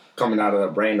just coming out of the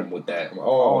random with that.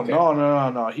 Okay.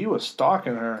 No. He was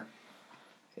stalking her.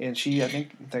 And I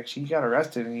think that she got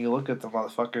arrested, and you look at the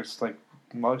motherfucker's like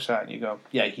mugshot, and you go,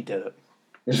 "Yeah, he did it."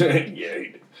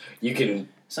 Yeah, you can.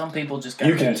 Some people just got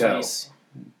You can that tell. face.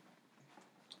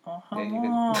 Oh, Yeah, you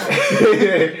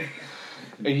can.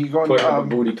 Are you going? Put a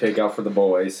booty pic out for the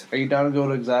boys. Are you down to go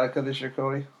to Exotica this year,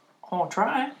 Cody? Oh,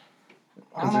 try.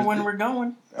 I don't know when we're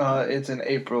going. It's in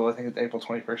April. I think it's April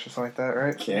 21st or something like that,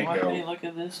 right? Can't Why go. do you look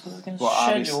at this fucking Well,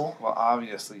 schedule?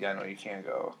 obviously, I know you can't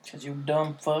go. Because you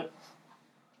dumb fuck.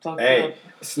 Hey, Up.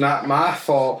 it's not my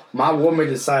fault. My woman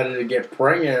decided to get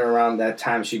pregnant around that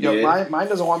time she did. Mine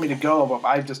doesn't want me to go, but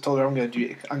I just told her I'm gonna do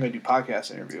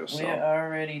podcast interviews. We So.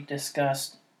 already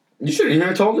discussed. You should have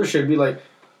even told her. She'd be like,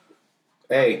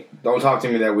 "Hey, don't talk to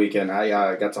me that weekend.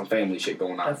 I got some family shit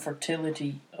going The on."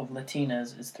 fertility of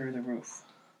Latinas is through the roof.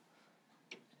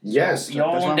 Yes.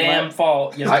 Your That's own why I'm damn like-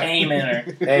 fault. You came in her.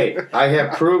 Hey, I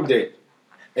have proved it.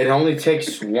 It only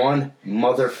takes one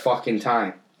motherfucking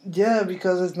time. Yeah,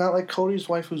 because it's not like Cody's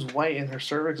wife who's white and her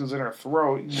cervix is in her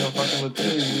throat. You know, fucking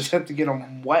Latinos, you just have to get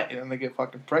them wet and then they get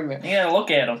fucking pregnant. You gotta look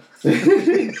at them.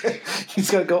 He's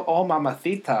gonna go, "Oh,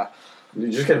 mamacita." You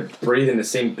just gotta breathe in the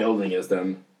same building as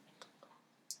them.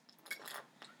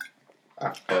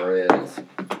 For real.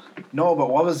 No, but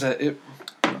what was it?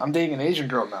 I'm dating an Asian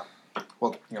girl now.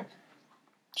 Well,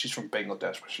 she's from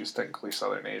Bangladesh, but she's technically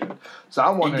Southern Asian. So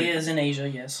I'm wondering. India is in Asia,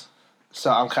 yes.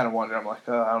 So I'm kind of wondering. I'm like,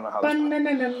 I don't know how this.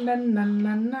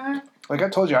 Like I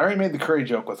told you, I already made the curry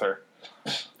joke with her.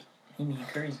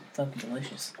 Curry's fucking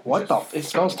delicious. What the? It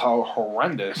smells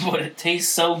horrendous. But it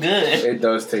tastes so good. It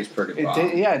does taste pretty bomb.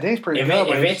 It tastes pretty good.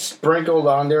 If it's sprinkled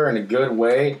on there in a good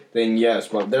way, then yes.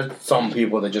 But there's some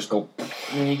people that just go. And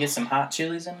then you get some hot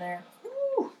chilies in there.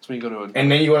 So you go to And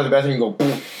then you go to the bathroom and go.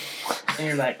 And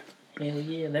you're like, hell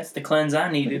yeah, that's the cleanse I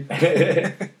needed.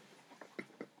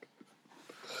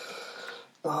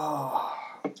 Oh,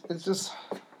 it's just.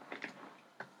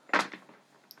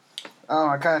 Oh,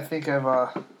 I kind of think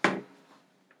of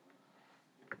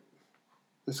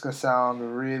this is gonna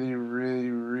sound really.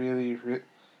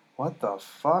 What the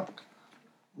fuck?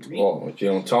 Well, if you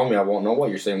don't tell me, I won't know what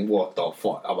you're saying. What the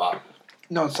fuck about?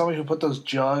 No, it's somebody who put those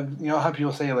jugs. You know how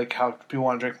people say like how people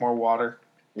want to drink more water,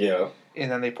 Yeah. and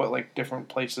then they put like different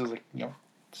places like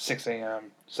 6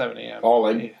 a.m., 7 a.m. Oh,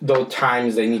 like those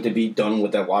times they need to be done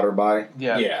with that water by.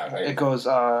 Yeah. Yeah. It goes.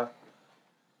 I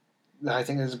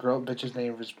think this girl bitch's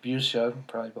name was Busha,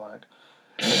 probably black.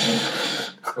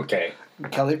 Okay.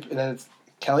 Then it's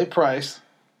Kelly Price,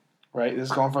 right? This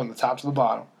is going from the top to the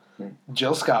bottom.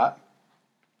 Jill Scott,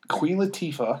 Queen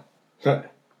Latifah,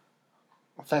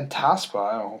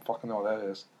 Fantaspa, I don't fucking know what that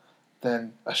is.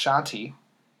 Then Ashanti,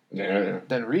 Yeah.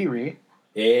 then Riri,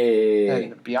 Hey.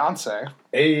 then Beyonce,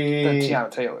 Hey. then Tiana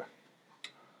Taylor.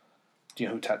 Do you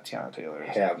know who Tiana Taylor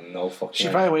I is? have no fucking. She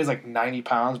probably weighs like 90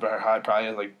 pounds, but her height probably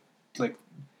has like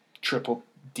triple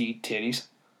D titties.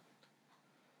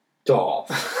 Doll.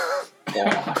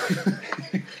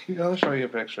 I'll show you a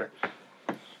picture.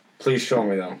 Please show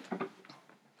me them.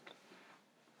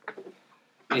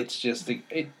 It's just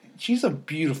she's a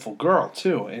beautiful girl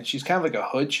too, and she's kind of like a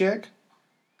hood chick.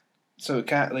 So it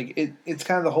kind of like it's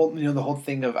kind of the whole the whole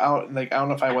thing of I don't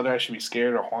know whether I should be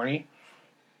scared or horny.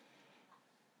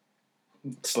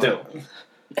 Still.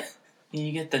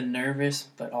 You get the nervous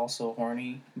but also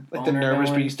horny. Like the nervous,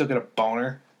 going. but you still get a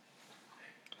boner.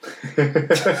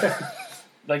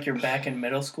 Like you're back in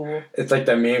middle school. It's like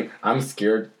that meme. I'm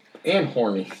scared and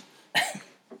horny.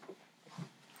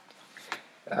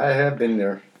 I have been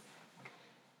there.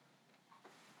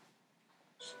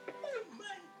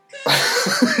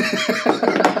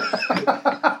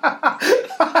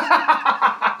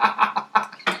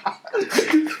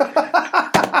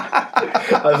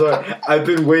 I'm sorry. I've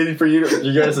been waiting for you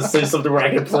guys to say something where I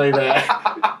can play that.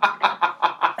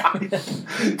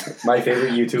 My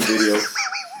favorite YouTube video.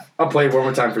 I'll play it one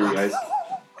more time for you guys.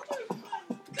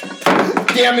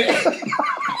 Damn it!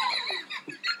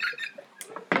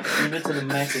 Leave it to the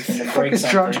Mexican to break It's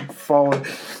drunk something. phone.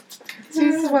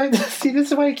 This is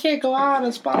why you can't go out on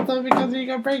a spot though, because you're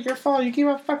gonna break your phone. You keep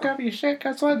on fucking up your shit.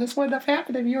 Guess what? This wouldn't have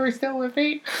happened if you were still with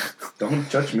me. Don't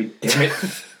judge me, damn it.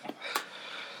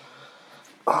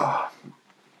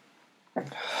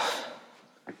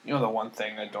 You know the one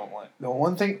thing I don't like. The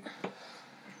one thing,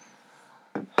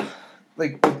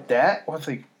 like with that,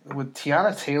 with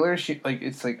Tiana Taylor, she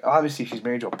it's like obviously she's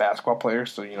married to a basketball player,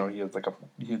 so he has like a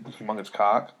humongous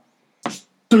cock.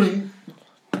 I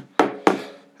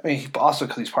mean, also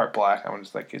because he's part black. I'm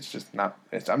just like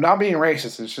I'm not being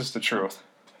racist. It's just the truth.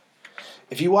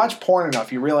 If you watch porn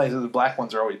enough, you realize that the black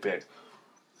ones are always big.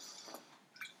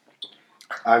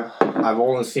 I've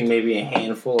only seen maybe a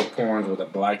handful of porns where the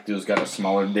black dude's got a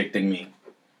smaller dick than me.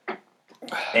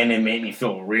 And it made me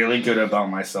feel really good about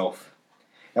myself.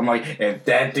 I'm like, if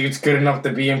that dude's good enough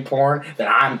to be in porn, then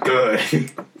I'm good.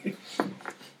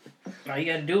 All you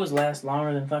gotta do is last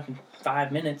longer than fucking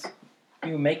 5 minutes.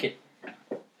 You can make it.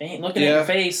 They ain't looking at your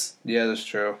face. Yeah, that's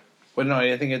true. But no,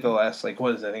 I think at the last,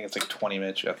 what is it? I think it's 20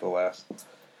 minutes after the last.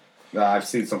 I've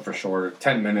seen some for shorter.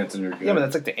 10 minutes and you're good. Yeah, but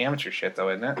that's like the amateur shit, though,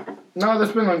 isn't it? No,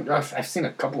 there's been I've seen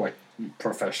a couple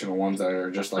professional ones that are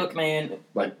just Look, man,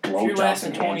 like if you're blowjobs lasting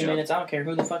and 20 handjobs. minutes, I don't care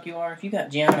who the fuck you are. If you got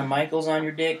Gianna Michaels on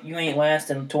your dick, you ain't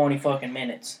lasting 20 fucking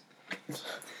minutes.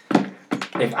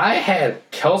 If I had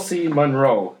Kelsey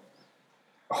Monroe,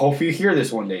 I hope you hear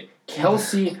this one day.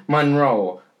 Kelsey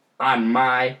Monroe on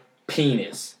my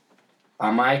penis,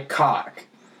 on my cock,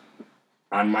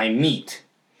 on my meat,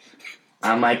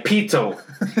 on my pito.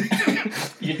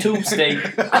 Your tube steak.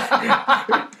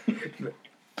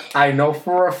 I know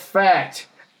for a fact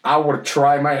I would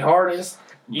try my hardest,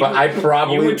 but I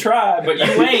probably You would try, but you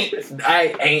ain't.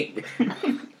 I ain't.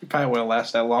 You probably wouldn't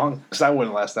last that long, because I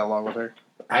wouldn't last that long with her.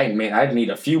 I'd need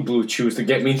a few blue chews to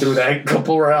get me through that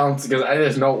couple rounds, because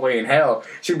there's no way in hell.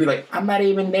 She'd be like, I'm not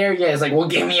even there yet. It's like, well,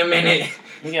 give me a minute.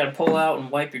 You gotta pull out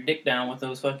and wipe your dick down with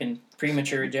those fucking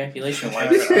premature ejaculation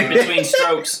wipes in between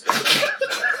strokes.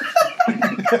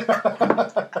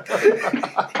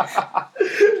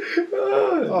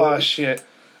 Oh, shit.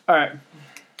 All right.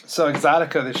 So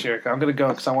Exotica this year, I'm gonna go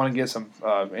because I want to get some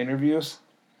interviews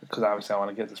because obviously I want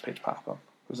to get this page popping,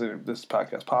 this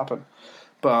podcast popping.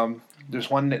 But there's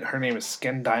one that her name is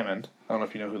Skin Diamond. I don't know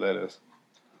if you know who that is.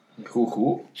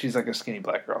 Who? She's like a skinny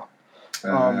black girl.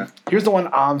 Here's the one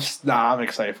I'm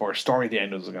excited for. Stormy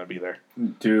Daniels is gonna be there.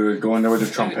 Dude, go in there with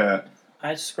the trumpet.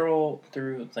 I scroll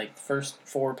through like the first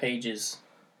 4 pages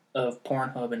of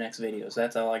Pornhub and X videos.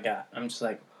 That's all I got. I'm just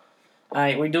like, all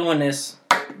right, we're doing this.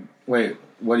 Wait,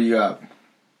 what do you got?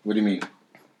 What do you mean?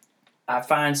 I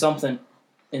find something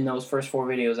in those first 4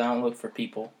 videos. I don't look for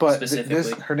people But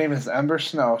specifically. her name is Ember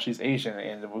Snow. She's Asian,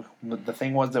 and the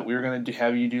thing was that we were gonna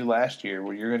have you do last year.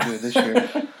 Well, you're gonna do it this year.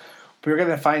 We were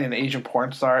gonna find an Asian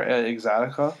porn star at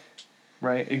Exotica,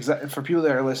 right? For people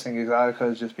that are listening,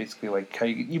 Exotica is just basically like how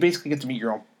you basically get to meet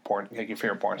your own porn, like your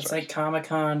favorite porn It's stars. like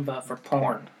Comic-Con, but for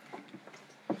porn.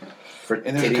 For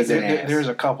And titties and ass. there's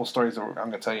a couple stories that I'm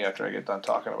going to tell you after I get done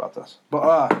talking about this.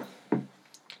 But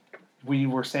we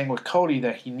were saying with Cody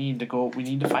that we need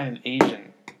to find an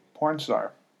Asian porn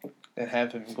star and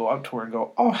have him go up to her and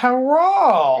go, "Oh,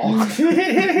 hello!"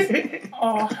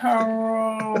 Oh,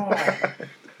 hello.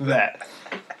 That.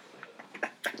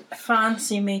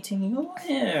 Fancy meeting you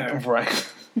here.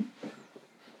 Right.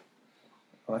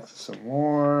 Alexis some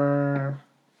more.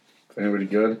 Anybody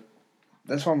good?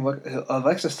 That's what I'm looking.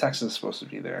 Alexis Texas is supposed to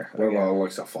be there. What about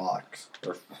Alexa Fox?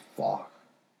 Or Fox?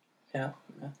 Yeah.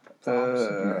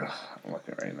 I'm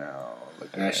looking right now.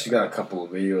 Yeah, she got a couple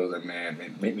of videos that, man,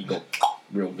 make me go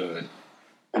real good.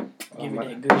 Give it that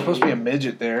good. There's supposed to be a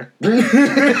midget there.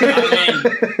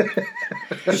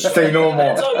 Say no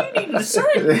more. That's all you need to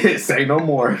say. Say no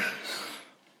more.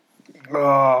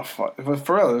 Oh, fuck. But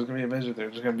for real, there's going to be a midget there.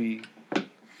 There's going to be...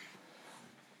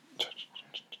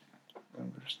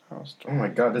 Oh my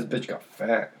god, this bitch got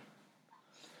fat.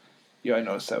 Yeah, I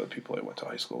noticed that with people I went to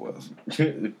high school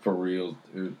with. For real,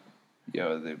 dude.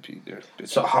 Yeah, they're bitches.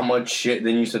 So how much shit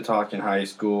they used to talk in high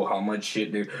school? How much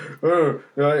shit they... Oh,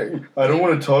 I don't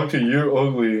want to talk to you. You're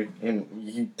ugly. And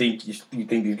you think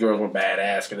these girls were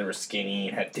badass because they were skinny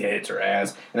and had tits or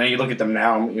ass. And then you look at them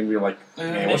now and you're like,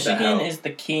 man, what the hell? Michigan is the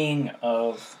king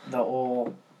of the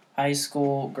old high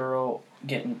school girl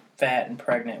getting fat and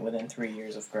pregnant within 3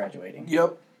 years of graduating.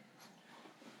 Yep.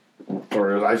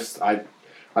 For real,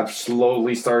 I've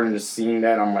slowly started to see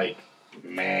that. I'm like,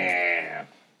 man.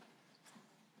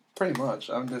 Pretty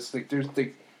much. I'm just like, there's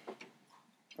the...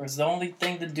 It's the only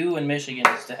thing to do in Michigan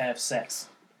is to have sex.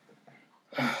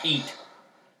 And eat.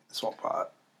 Smoke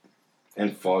pot.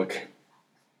 And fuck.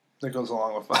 That goes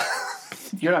along with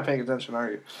that. You're not paying attention, are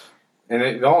you?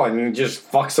 And just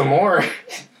fuck some more.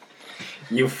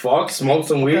 You fuck, smoke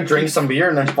some weed, drink some beer,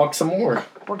 and then fuck some more.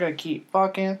 We're going to keep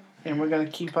fucking, and we're going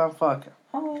to keep on fucking.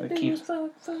 All I It do keeps- is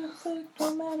fuck,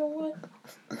 no matter what.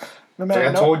 No Like matter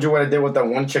I told you what I did with that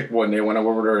one chick one day when I went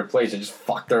over to her place. I just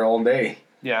fucked her all day.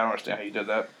 Yeah, I don't understand how you did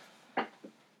that.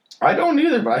 I don't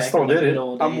either, but I Back still in the did good it.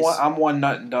 old I'm days. one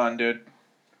nut and done, dude.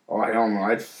 Oh, hell no.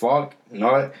 I'd fuck,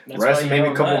 nut, That's rest why you maybe a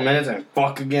don't couple nut. minutes, and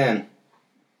fuck again.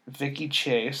 Vicky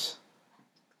Chase.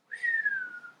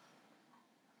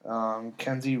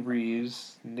 Kenzie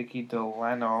Reeves. Nikki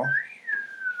Delano.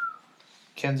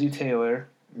 Kenzie Taylor.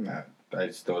 Nah, I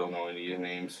still don't know any of these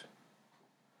names.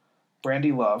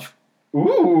 Brandy Love.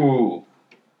 Ooh.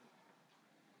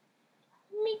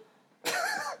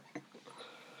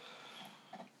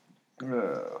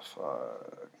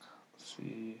 Fuck. Let's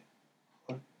see.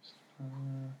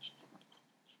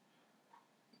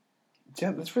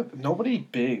 Yeah, that's really, nobody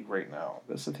big right now.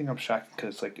 That's the thing I'm shocked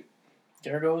because, like,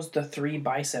 There goes the 3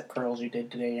 bicep curls you did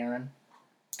today, Aaron.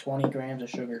 20 grams of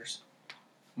sugars.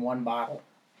 1 bottle.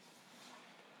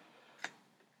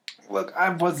 look, I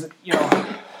wasn't,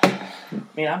 I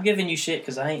mean, I'm giving you shit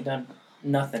because I ain't done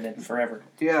nothing in forever.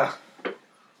 yeah.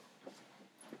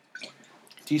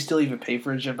 Do you still even pay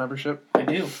for a gym membership? I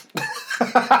do.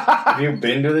 Have you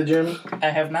been to the gym? I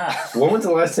have not. When was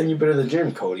the last time you been to the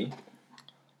gym, Cody?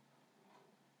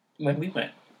 When we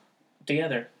went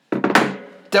together.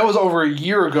 That was over a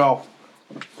year ago.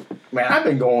 Man, I've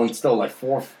been going still like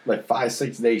 5,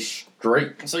 6 days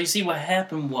straight. So you see what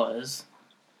happened was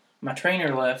my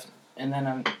trainer left and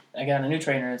then I got a new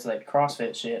trainer. It's like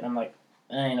CrossFit shit. And I'm like,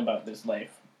 I ain't about this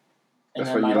life. And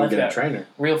That's then why you my don't life get a got trainer.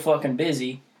 real fucking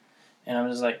busy. And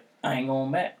I'm just like, I ain't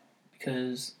going back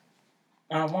because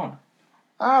I don't want to.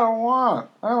 I don't want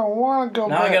to go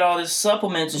Now back. I got all this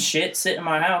supplements and shit sitting in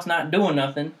my house not doing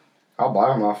nothing. I'll buy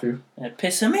them off you. And it's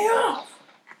pissing me off.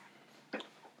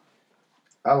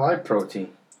 I like protein.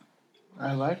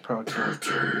 I like protein.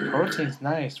 Protein's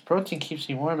nice. Protein keeps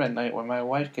me warm at night when my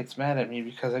wife gets mad at me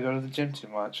because I go to the gym too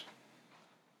much.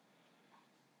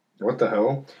 What the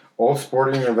hell? All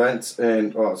sporting events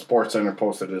and Sports Center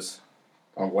posted this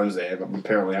on Wednesday.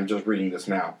 Apparently, I'm just reading this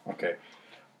now. Okay.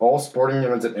 All sporting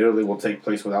events in Italy will take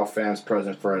place without fans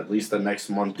present for at least the next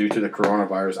month due to the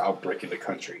coronavirus outbreak in the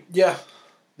country. Yeah.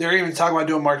 They're even talking about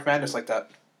doing March Madness like that.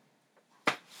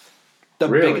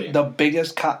 Really? The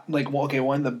biggest,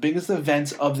 one of the biggest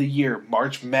events of the year,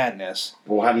 March Madness.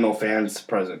 We'll have no fans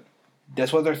present.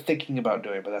 That's what they're thinking about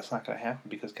doing, but that's not going to happen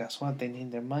because guess what? They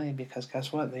need their money because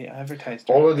guess what? They advertised.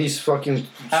 All of these fucking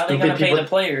How are they stupid going to pay people. the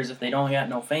players if they don't got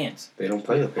no fans? They don't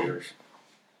play the players.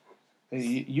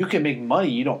 You can make money.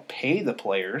 You don't pay the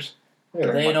players.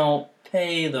 Yeah, They don't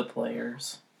pay the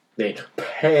players. They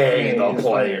pay the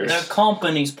players. Their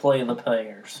companies play the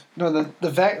players. No,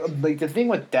 the fact, the thing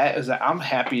with that is that I'm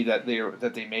happy that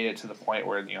they made it to the point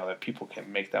where that people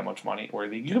can make that much money.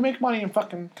 Where you can make money in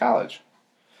fucking college.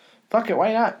 Fuck it,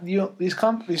 why not? These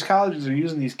colleges are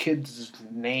using these kids'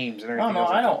 names and everything. No,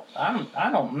 else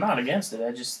I'm not against it.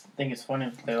 I just think it's funny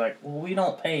if they're like, well, we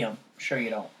don't pay them. Sure, you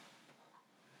don't.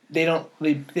 They don't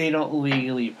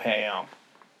legally pay them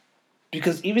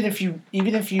because even if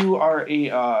you are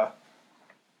a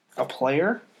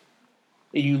player,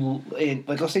 and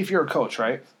let's say if you're a coach,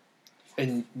 right,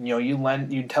 and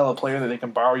you tell a player that they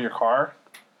can borrow your car,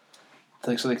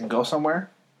 so they can go somewhere,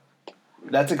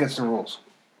 that's against the rules.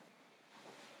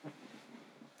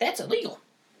 That's illegal.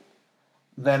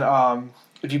 Then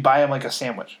if you buy them like a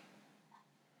sandwich,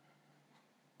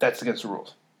 that's against the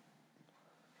rules.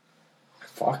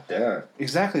 Fuck that.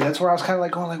 Exactly. That's where I was kind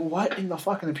of going what in the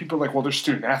fuck? And then people are like, well, they're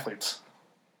student athletes.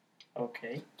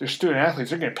 Okay. They're student athletes.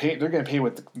 They're getting paid. They're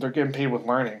getting paid with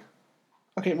learning.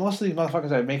 Okay, most of these motherfuckers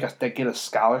that get a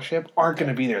scholarship aren't going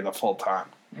to be there the full time.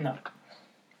 No.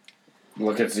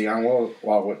 Look at Zion.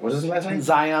 What is his last name?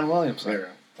 Zion Williamson. There.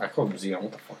 I called him Zion.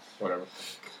 What the fuck? Whatever.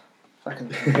 Fucking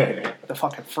the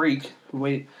fucking freak.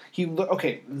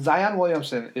 Zion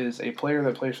Williamson is a player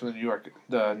that plays for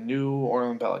the New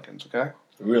Orleans Pelicans. Okay.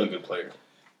 Really good player.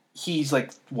 He's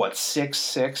 6'6",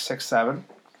 6'7".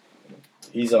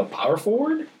 He's a power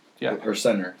forward? Yeah. Or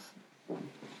center?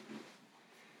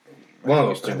 One of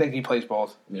those two. I think he plays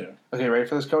both. Yeah. Okay, ready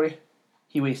for this, Cody?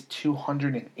 He weighs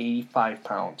 285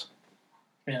 pounds.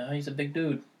 Yeah, he's a big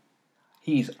dude.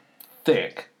 He's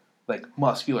thick.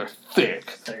 Muscular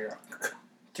thick. There.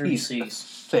 3 C's.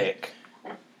 Thick.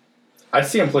 I'd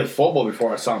see him play football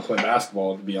before I saw him play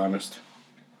basketball, to be honest.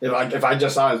 If I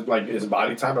just saw his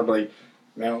body type, I'd be like,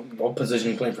 man, what position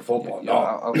are you playing for football? No.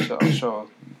 I'll show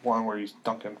one where he's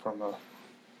dunking from the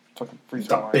fucking free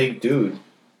throw He's a line. big dude.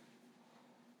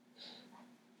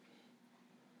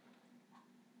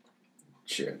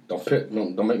 Shit,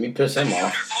 don't make me piss him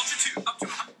off.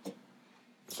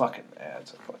 Fucking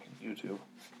ads on fucking YouTube.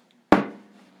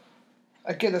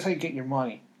 I get that's how you get your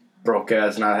money. Broke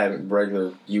ass not having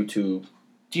regular YouTube.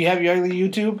 Do you have regular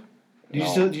YouTube? Do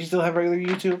No. you still have regular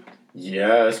YouTube?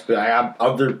 Yes, but I have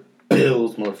other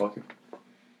bills, motherfucker.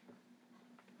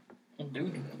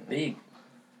 Dude, big.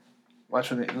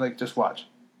 Watch when they, just watch.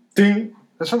 Ding.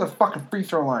 That's from the fucking free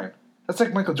throw line. That's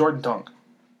like Michael Jordan dunk.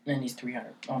 And he's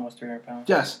almost 300 pounds.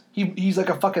 Yes, he's like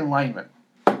a fucking lineman.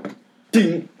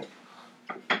 Ding.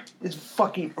 It's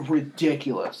fucking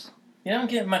ridiculous. He don't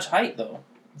get much height though.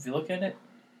 If you look at it.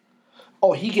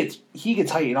 Oh, he gets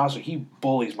height and also he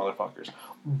bullies motherfuckers.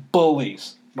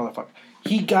 Bullies motherfucker.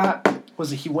 He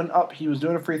went up, he was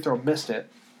doing a free throw, missed it,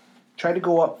 tried to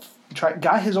go up,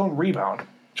 got his own rebound,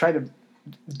 tried to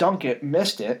dunk it,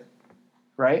 missed it,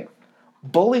 right?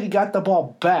 Bullied, got the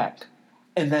ball back,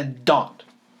 and then dunked.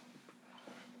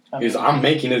 I'm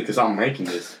making it because I'm making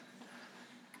this.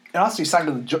 And also he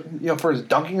signed to the, for his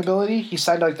dunking ability, he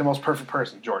signed to the most perfect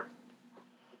person, Jordan.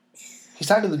 He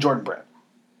signed to the Jordan brand.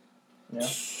 Yeah.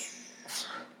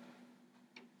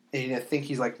 And I think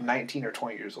he's 19 or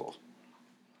 20 years old.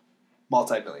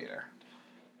 Multi-millionaire.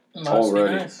 Must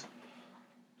Already. be nice.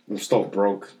 I'm still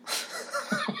broke.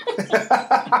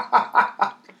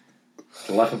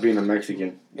 The life of being a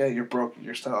Mexican. Yeah, you're broke.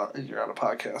 You're on a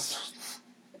podcast.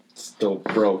 Still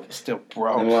broke. Still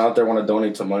broke. Anyone out there want to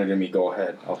donate some money to me, go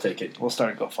ahead. I'll take it. We'll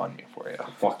start a GoFundMe for you.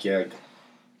 Fuck yeah.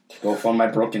 Go fund my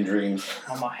broken dreams.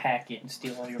 I'm gonna hack it and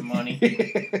steal all your money.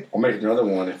 I'll make another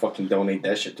one and fucking donate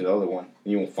that shit to the other one.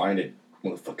 You won't find it.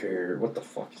 Motherfucker. What the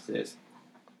fuck is this?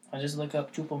 I just look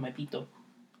up Chupo Me Pito.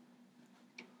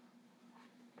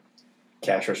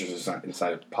 Cash registers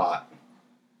inside a pot.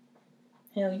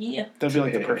 Hell yeah. That'd be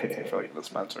like the perfect thing for a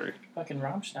dispensary. Fucking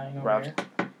Rammstein over Rob- here.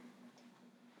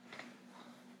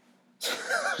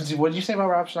 What did you say about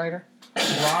Rob Schneider?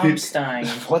 Rammstein.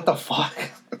 What the fuck?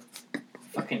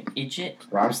 Fucking idiot.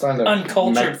 Rammstein, the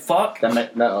Uncultured fuck. the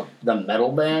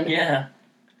metal band. Yeah.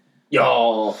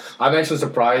 Yo, I'm actually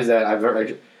surprised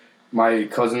that my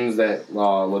cousins that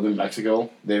live in Mexico,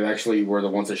 they actually were the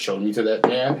ones that showed me to that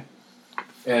band.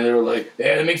 And they were like,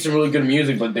 yeah, they make some really good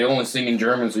music, but they only sing in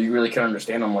German, so you really can't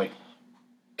understand. I'm like,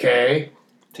 okay.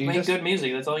 Make good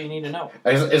music. That's all you need to know.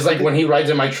 It's like when he rides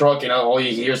in my truck and all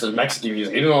he hears is Mexican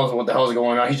music. He don't know what the hell's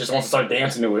going on. He just wants to start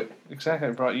dancing to it.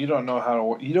 Exactly, bro. You don't know how to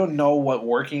work. You don't know what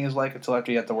working is like until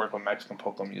after you have to work with Mexican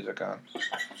polka music on.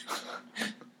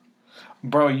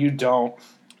 Bro, you don't.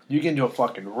 You can do a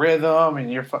fucking rhythm,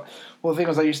 and you're well, the thing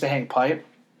was, I used to hang pipe.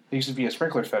 I used to be a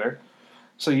sprinkler fitter.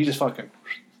 So you just fucking...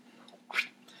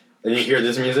 And you hear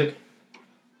this music?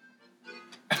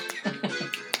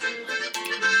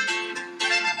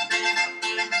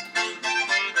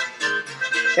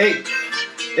 Hey!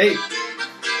 Hey!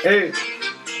 Hey!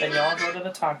 Then y'all go to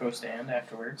the taco stand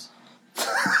afterwards.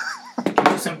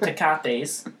 Do some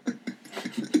tecates.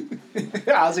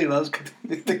 Ozzy loves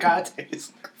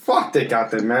tecates. Fuck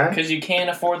Tecate, man. Because you can't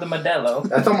afford the Modelo.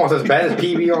 That's almost as bad as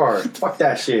PBR. Fuck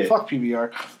that shit. Fuck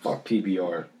PBR. Fuck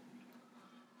PBR.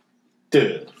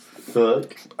 Dude.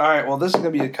 Fuck. Alright, well, this is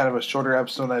going to be kind of a shorter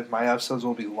episode. My episodes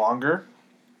will be longer.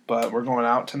 But we're going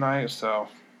out tonight, so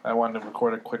I wanted to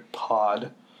record a quick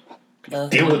pod.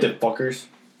 Deal with it, fuckers.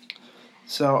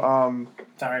 So,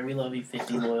 Sorry, we love you,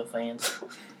 50 loyal fans.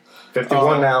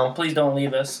 51 now. Please don't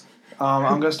leave us.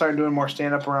 I'm going to start doing more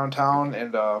stand-up around town,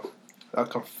 and a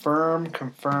confirm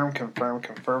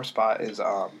spot is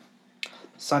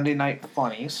Sunday Night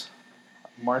Funnies,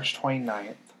 March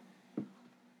 29th.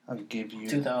 I'll give you...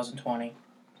 2020.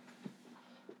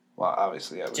 Well,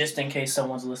 obviously, I would... Just in case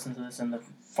someone's listening to this in the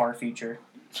far future.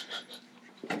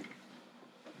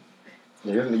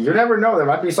 You never know. There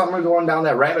might be something going down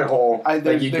that rabbit hole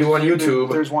like you do on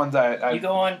YouTube. There's ones that...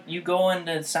 You go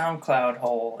into SoundCloud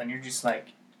hole, and you're just like,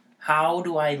 how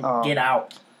do I get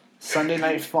out? Sunday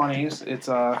Night Funnies, it's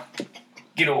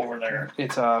Get over there.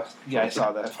 It's yeah, I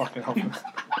saw that. Fucking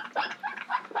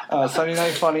Sunday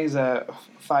Night Funnies at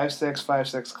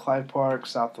 5656 Clyde Park,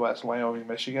 Southwest Wyoming,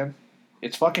 Michigan.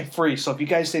 It's fucking free. So if you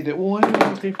guys say that, well,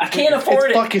 I can't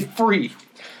afford it. It's fucking free.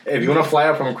 If you want to fly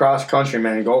up from across country,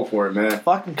 man, go for it, man.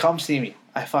 Fucking come see me.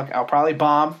 I'll probably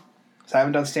bomb. Cause I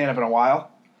haven't done stand up in a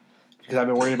while because I've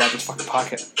been worried about this fucking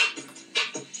pocket.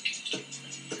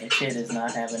 That kid is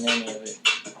not having any of it.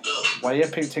 Why do you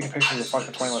have taking pictures of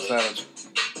fucking 21 Savage?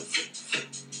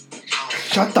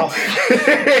 Shut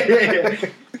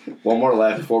the. One more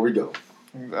laugh before we go.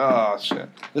 Oh shit!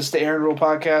 This is the Arron Rule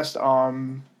podcast.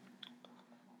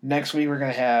 Next week we're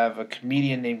gonna have a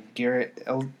comedian named Garrett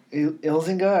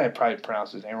Ilzinga. I probably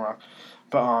pronounced his name wrong,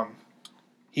 but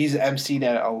he's emceed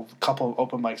at a couple of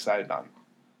open mics that I've done.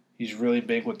 He's really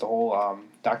big with the whole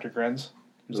Dr. Grins.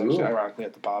 He was actually ironically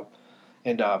at the Bob,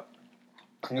 and I'm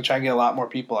gonna try and get a lot more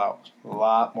people out. A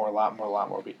lot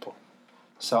more people.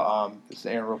 So this is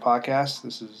the Arron Rule podcast.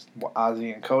 This is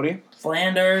Ozzy and Cody.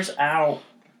 Flanders out.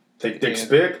 Take dick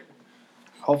spick.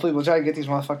 Hopefully we'll try to get these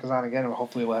motherfuckers on again, and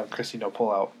hopefully we'll have Christy no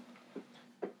pull out.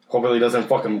 Hopefully he doesn't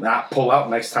fucking not pull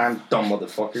out next time, dumb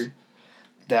motherfucker.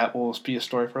 That will be a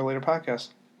story for a later podcast.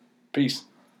 Peace.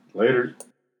 Later.